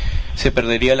se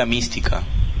perdería la mística,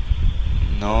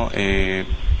 ¿no?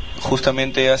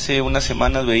 Justamente hace unas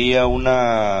semanas veía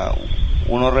unos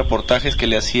reportajes que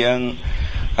le hacían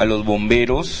a los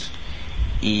bomberos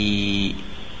y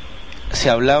se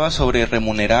hablaba sobre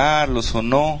remunerarlos o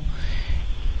no,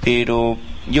 pero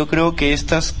yo creo que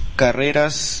estas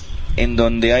carreras en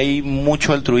donde hay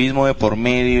mucho altruismo de por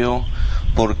medio,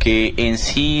 porque en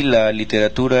sí la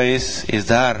literatura es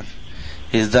dar,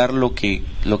 es dar lo que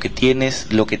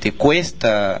tienes, lo que te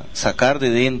cuesta sacar de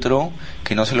dentro,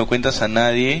 que no se lo cuentas a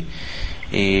nadie.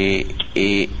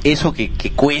 Eso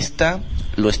que cuesta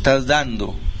lo estás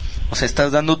dando, o sea,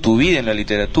 estás dando tu vida en la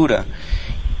literatura,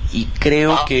 y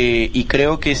creo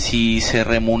que si se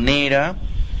remunera,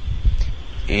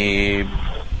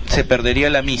 se perdería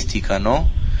la mística, ¿no?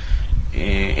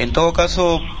 En todo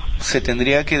caso, se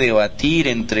tendría que debatir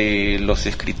entre los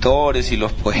escritores y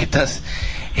los poetas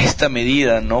esta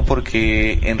medida, ¿no?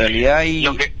 Porque en realidad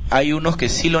hay unos que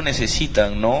sí lo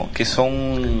necesitan, ¿no? Que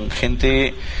son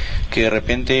gente que de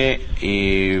repente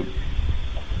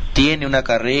tiene una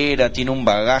carrera, tiene un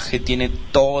bagaje, tiene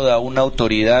toda una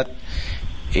autoridad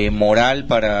moral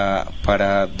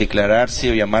para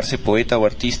declararse o llamarse poeta o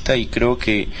artista, y creo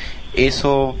que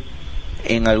eso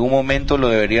en algún momento lo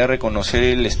debería reconocer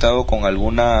el Estado con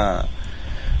alguna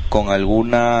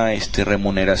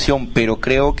remuneración, pero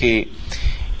creo que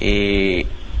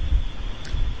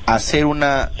hacer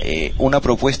una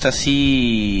propuesta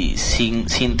así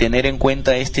sin tener en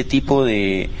cuenta este tipo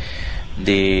de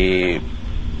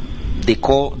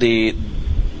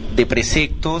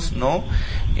preceptos, ¿no?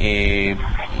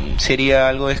 Sería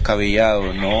algo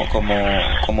descabellado, ¿no?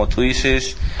 Como tú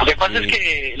dices. Lo que pasa es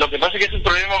que es un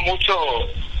problema muy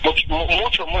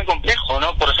complejo,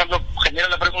 ¿no? Por ejemplo, genera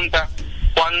la pregunta: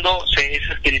 ¿cuándo se es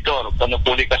escritor? ¿Cuando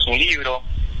publicas un libro?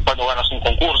 ¿Cuando ganas un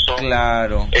concurso?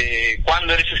 Claro.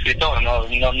 ¿Cuándo eres escritor?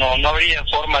 No habría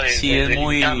forma de. Sí, es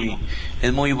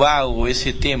muy vago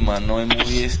ese tema, ¿no? Es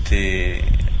muy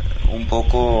un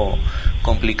poco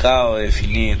complicado de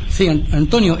definir. Sí,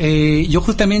 Antonio, yo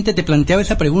justamente te planteaba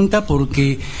esa pregunta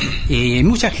porque hay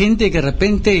mucha gente que de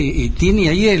repente tiene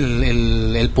ahí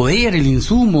el poder, el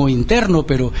insumo interno,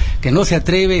 pero que no se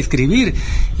atreve a escribir,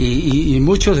 y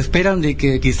muchos esperan de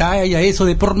que quizá haya eso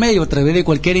de por medio a través de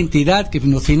cualquier entidad que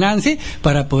nos financie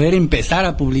para poder empezar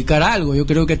a publicar algo. Yo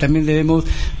creo que también debemos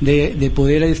de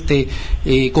poder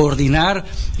coordinar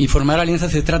y formar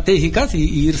alianzas estratégicas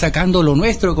y ir sacando lo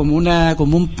nuestro como una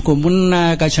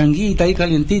cachanguita ahí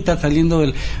calientita saliendo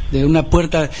de una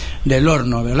puerta del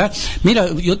horno, ¿verdad? Mira,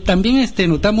 yo también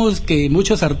notamos que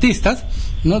muchos artistas,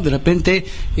 ¿no? De repente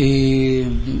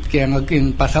que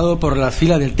han pasado por las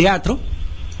filas del teatro,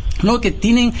 ¿no? Que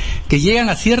llegan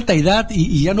a cierta edad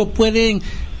y ya no pueden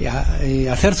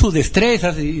hacer sus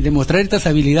destrezas y demostrar estas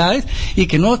habilidades, y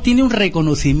que no tiene un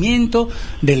reconocimiento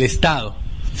del Estado,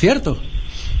 ¿cierto?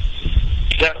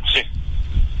 Claro, sí.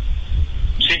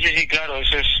 Sí, claro,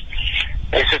 eso es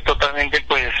totalmente,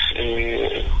 pues,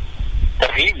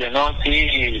 terrible, ¿no?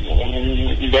 Sí,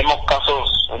 vemos casos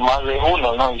más de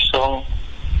uno, ¿no? Y son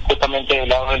justamente del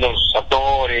lado de los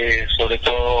actores, sobre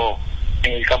todo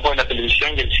en el campo de la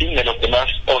televisión y el cine, los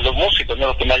músicos, ¿no?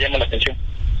 Los que más llaman la atención.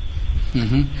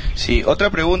 Uh-huh. Sí, otra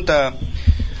pregunta,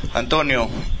 Antonio.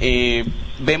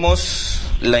 Vemos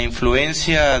la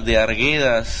influencia de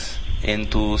Arguedas en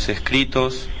tus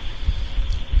escritos.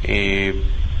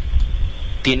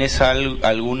 ¿Tienes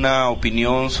alguna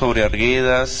opinión sobre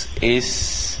Arguedas?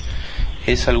 ¿Está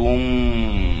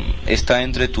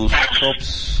entre tus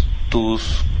tops,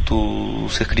 tus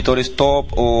escritores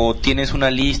top, o tienes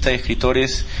una lista de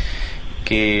escritores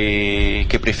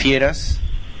que prefieras?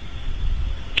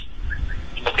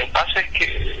 Lo que pasa es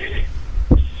que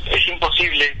es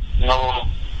imposible, o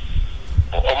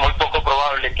muy poco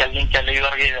probable, que alguien que ha leído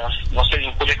Arguedas no se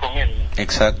vincule con él, ¿no?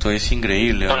 Exacto, es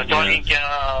increíble. Sobre todo alguien que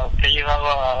ha llegado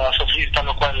a sufrir tal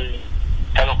o cual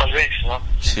ves, ¿no?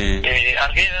 Sí.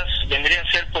 Arguedas vendría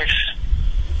a ser, pues,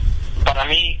 para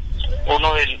mí,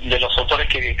 uno de los autores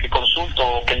que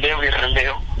consulto, que leo y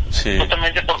releo, sí,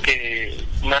 justamente porque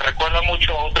me recuerda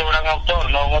mucho a otro gran autor,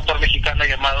 ¿no? Un autor mexicano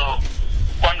llamado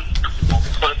Juan,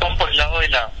 sobre todo por el lado de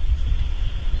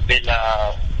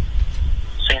la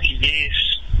sencillez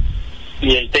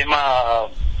y el tema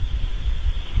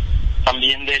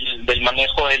también del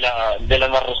manejo de la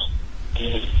narración.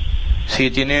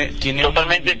 Sí, tiene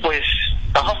totalmente, pues,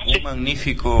 un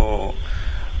magnífico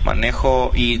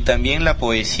manejo, y también la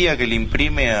poesía que le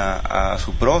imprime a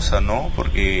su prosa, ¿no?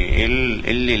 Porque él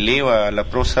eleva la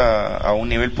prosa a un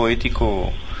nivel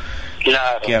poético,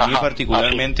 claro, que a mí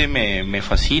particularmente me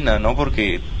fascina, ¿no?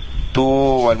 Porque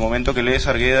tú, al momento que lees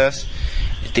Arguedas,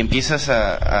 te empiezas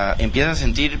a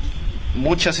sentir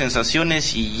muchas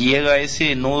sensaciones, y llega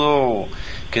ese nudo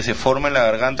que se forma en la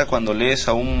garganta cuando lees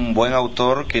a un buen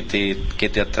autor que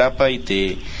te atrapa y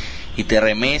te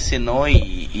remece, ¿no?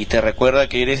 Y te recuerda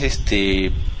que eres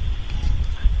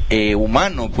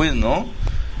humano, pues, ¿no?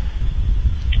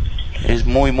 Es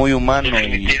muy, muy humano.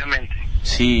 Definitivamente.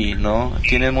 Sí, ¿no?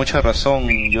 Tienes mucha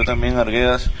razón. Yo también,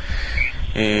 Arguedas,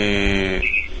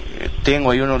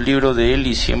 tengo ahí unos libros de él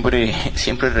y siempre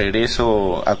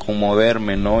regreso a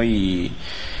conmoverme, ¿no? Y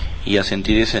a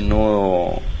sentir ese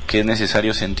nudo que es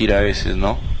necesario sentir a veces,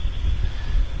 ¿no?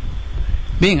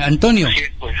 Bien, Antonio.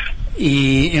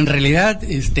 Y en realidad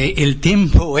el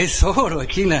tiempo es oro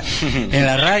aquí en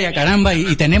la raya, caramba,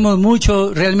 y tenemos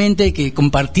mucho realmente que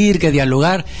compartir, que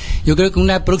dialogar. Yo creo que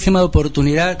una próxima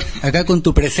oportunidad acá con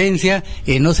tu presencia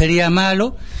no sería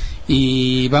malo,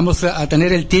 y vamos a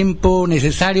tener el tiempo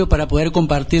necesario para poder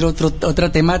compartir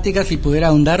otras temáticas y poder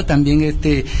ahondar también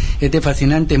este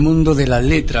fascinante mundo de las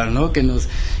letras, ¿no? que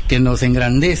nos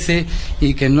engrandece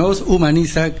y que nos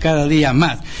humaniza cada día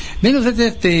más. Menos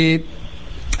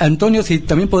Antonio, si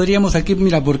también podríamos aquí,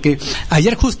 mira, porque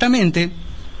ayer justamente,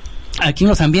 aquí en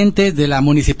los ambientes de la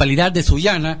municipalidad de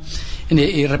Sullana,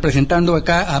 representando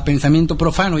acá a Pensamiento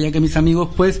Profano, ya que mis amigos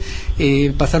pues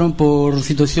pasaron por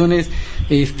situaciones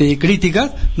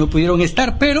críticas, no pudieron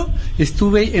estar, pero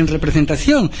estuve en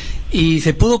representación y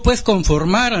se pudo pues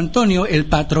conformar, Antonio, el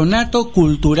Patronato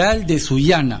Cultural de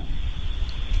Sullana,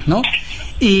 ¿no?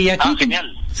 Y aquí,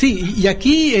 genial. Sí, y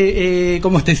aquí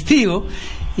como testigo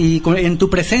y en tu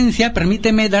presencia,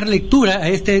 permíteme dar lectura a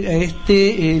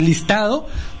este listado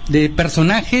de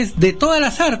personajes de todas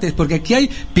las artes, porque aquí hay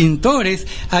pintores,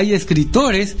 hay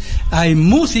escritores, hay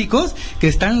músicos que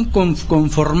están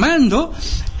conformando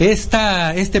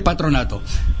este patronato,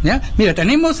 ¿ya? Mira,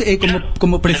 tenemos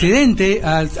como presidente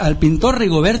al pintor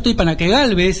Rigoberto Ipanaque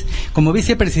Galvez, como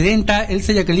vicepresidenta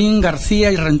Elsa Jacqueline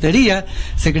García y Rentería,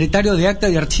 secretario de Acta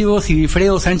y Archivos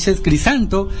Sigifredo Sánchez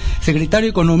Crisanto, secretario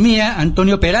de Economía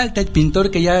Antonio Peralta, el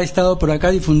pintor que ya ha estado por acá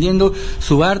difundiendo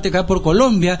su arte acá por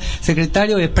Colombia,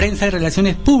 secretario de Prensa y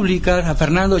Relaciones Públicas a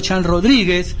Fernando Chan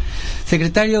Rodríguez,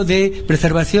 secretario de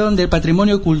Preservación del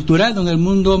Patrimonio Cultural don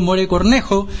Edmundo More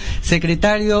Cornejo,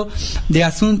 secretario de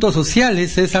Asuntos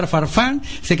Sociales César Farfán,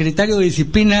 secretario de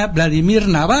Disciplina Vladimir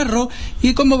Navarro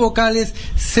y como vocales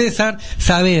César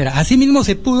Saavedra. Asimismo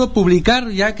se pudo publicar,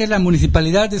 ya que la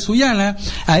municipalidad de Sullana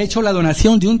ha hecho la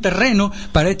donación de un terreno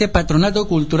para este Patronato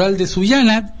Cultural de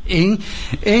Sullana en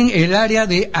el área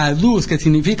de ADUS, que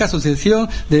significa Asociación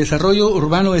de Desarrollo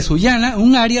Urbano de Sullana,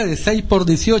 un área de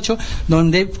 6x18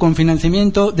 donde con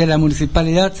financiamiento de la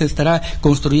municipalidad se estará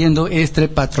construyendo este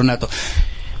patronato.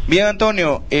 Bien,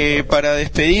 Antonio, para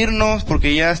despedirnos,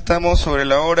 porque ya estamos sobre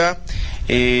la hora,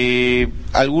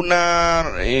 ¿alguna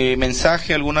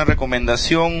mensaje, alguna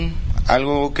recomendación,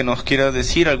 algo que nos quieras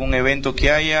decir, algún evento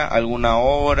que haya, alguna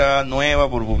obra nueva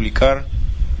por publicar?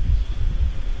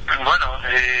 Bueno,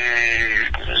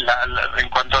 en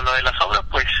cuanto a lo de las obras,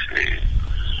 pues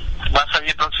va a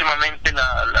salir próximamente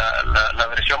la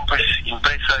versión pues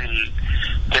impresa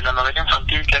de la novela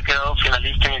infantil que ha quedado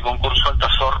finalista en el concurso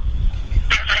Altazor.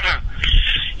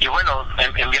 Y bueno,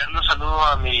 enviarle un saludo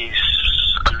a mis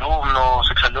alumnos,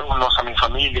 exalumnos, a mi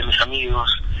familia, a mis amigos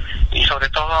y sobre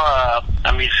todo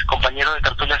a mis compañeros de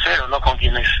Tertulia Cero, ¿no? Con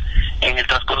quienes en el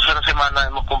transcurso de la semana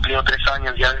hemos cumplido 3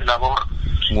 años ya de labor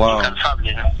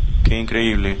incansable, ¿no? Qué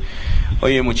increíble.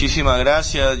 Oye, muchísimas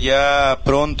gracias. Ya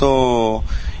pronto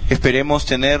esperemos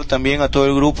tener también a todo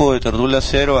el grupo de Tertulia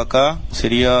Cero acá.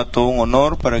 Sería todo un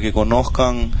honor para que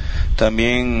conozcan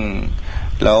también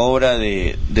la obra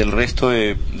del resto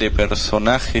de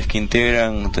personajes que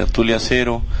integran Tertulia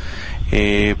Cero,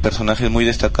 personajes muy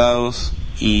destacados.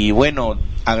 Y bueno,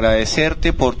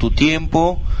 agradecerte por tu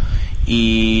tiempo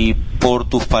y por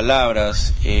tus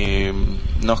palabras.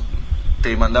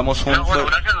 Te mandamos un... bueno,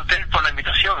 gracias a ustedes por la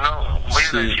invitación, ¿no? Muy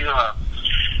agradecido a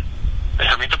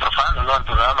Pensamiento Profano, ¿no? Al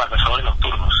programa Cazadores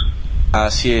Nocturnos.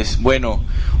 Así es. Bueno,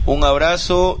 un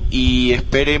abrazo y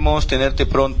esperemos tenerte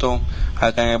pronto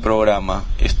acá en el programa.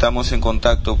 Estamos en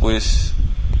contacto, pues,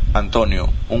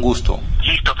 Antonio. Un gusto.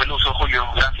 Listo, Peluso, Julio.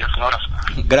 Gracias. Un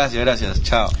abrazo. Gracias.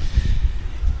 Chao.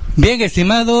 Bien,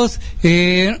 estimados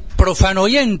profano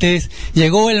oyentes,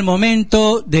 llegó el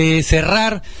momento de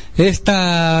cerrar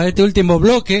este último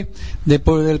bloque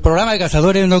del programa de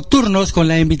Cazadores Nocturnos con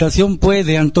la invitación pues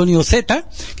de Antonio Zeta,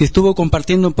 que estuvo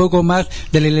compartiendo un poco más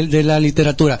de la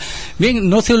literatura. Bien,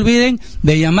 no se olviden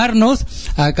de llamarnos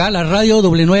acá a la radio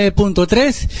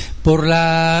W9.3 por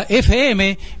la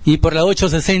FM y por la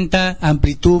 860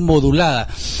 amplitud modulada.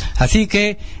 Así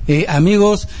que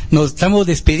amigos, nos estamos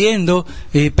despidiendo.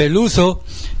 Peluso,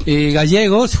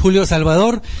 Gallegos, Julio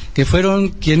Salvador, que fueron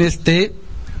quienes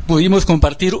pudimos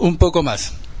compartir un poco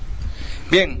más.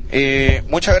 Bien,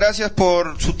 muchas gracias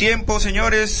por su tiempo,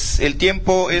 señores. El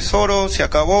tiempo es oro, se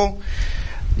acabó.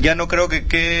 Ya no creo que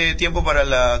quede tiempo para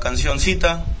la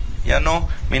cancioncita. ya no,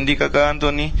 me indica acá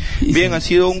Anthony. Bien, ha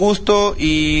sido un gusto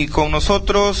y con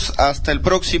nosotros hasta el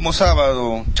próximo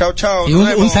sábado. Chao, chao. Y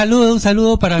un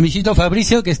saludo para Michito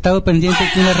Fabricio, que ha estado pendiente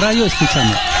aquí en la radio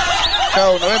escuchando.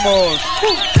 Chao, nos vemos.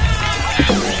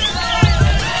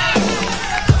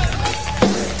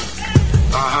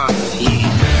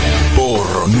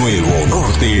 Por Nuevo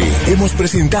Norte hemos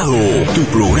presentado tu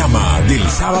programa del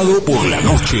sábado por la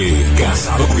noche,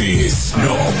 Cazadores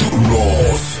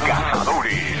Nocturnos.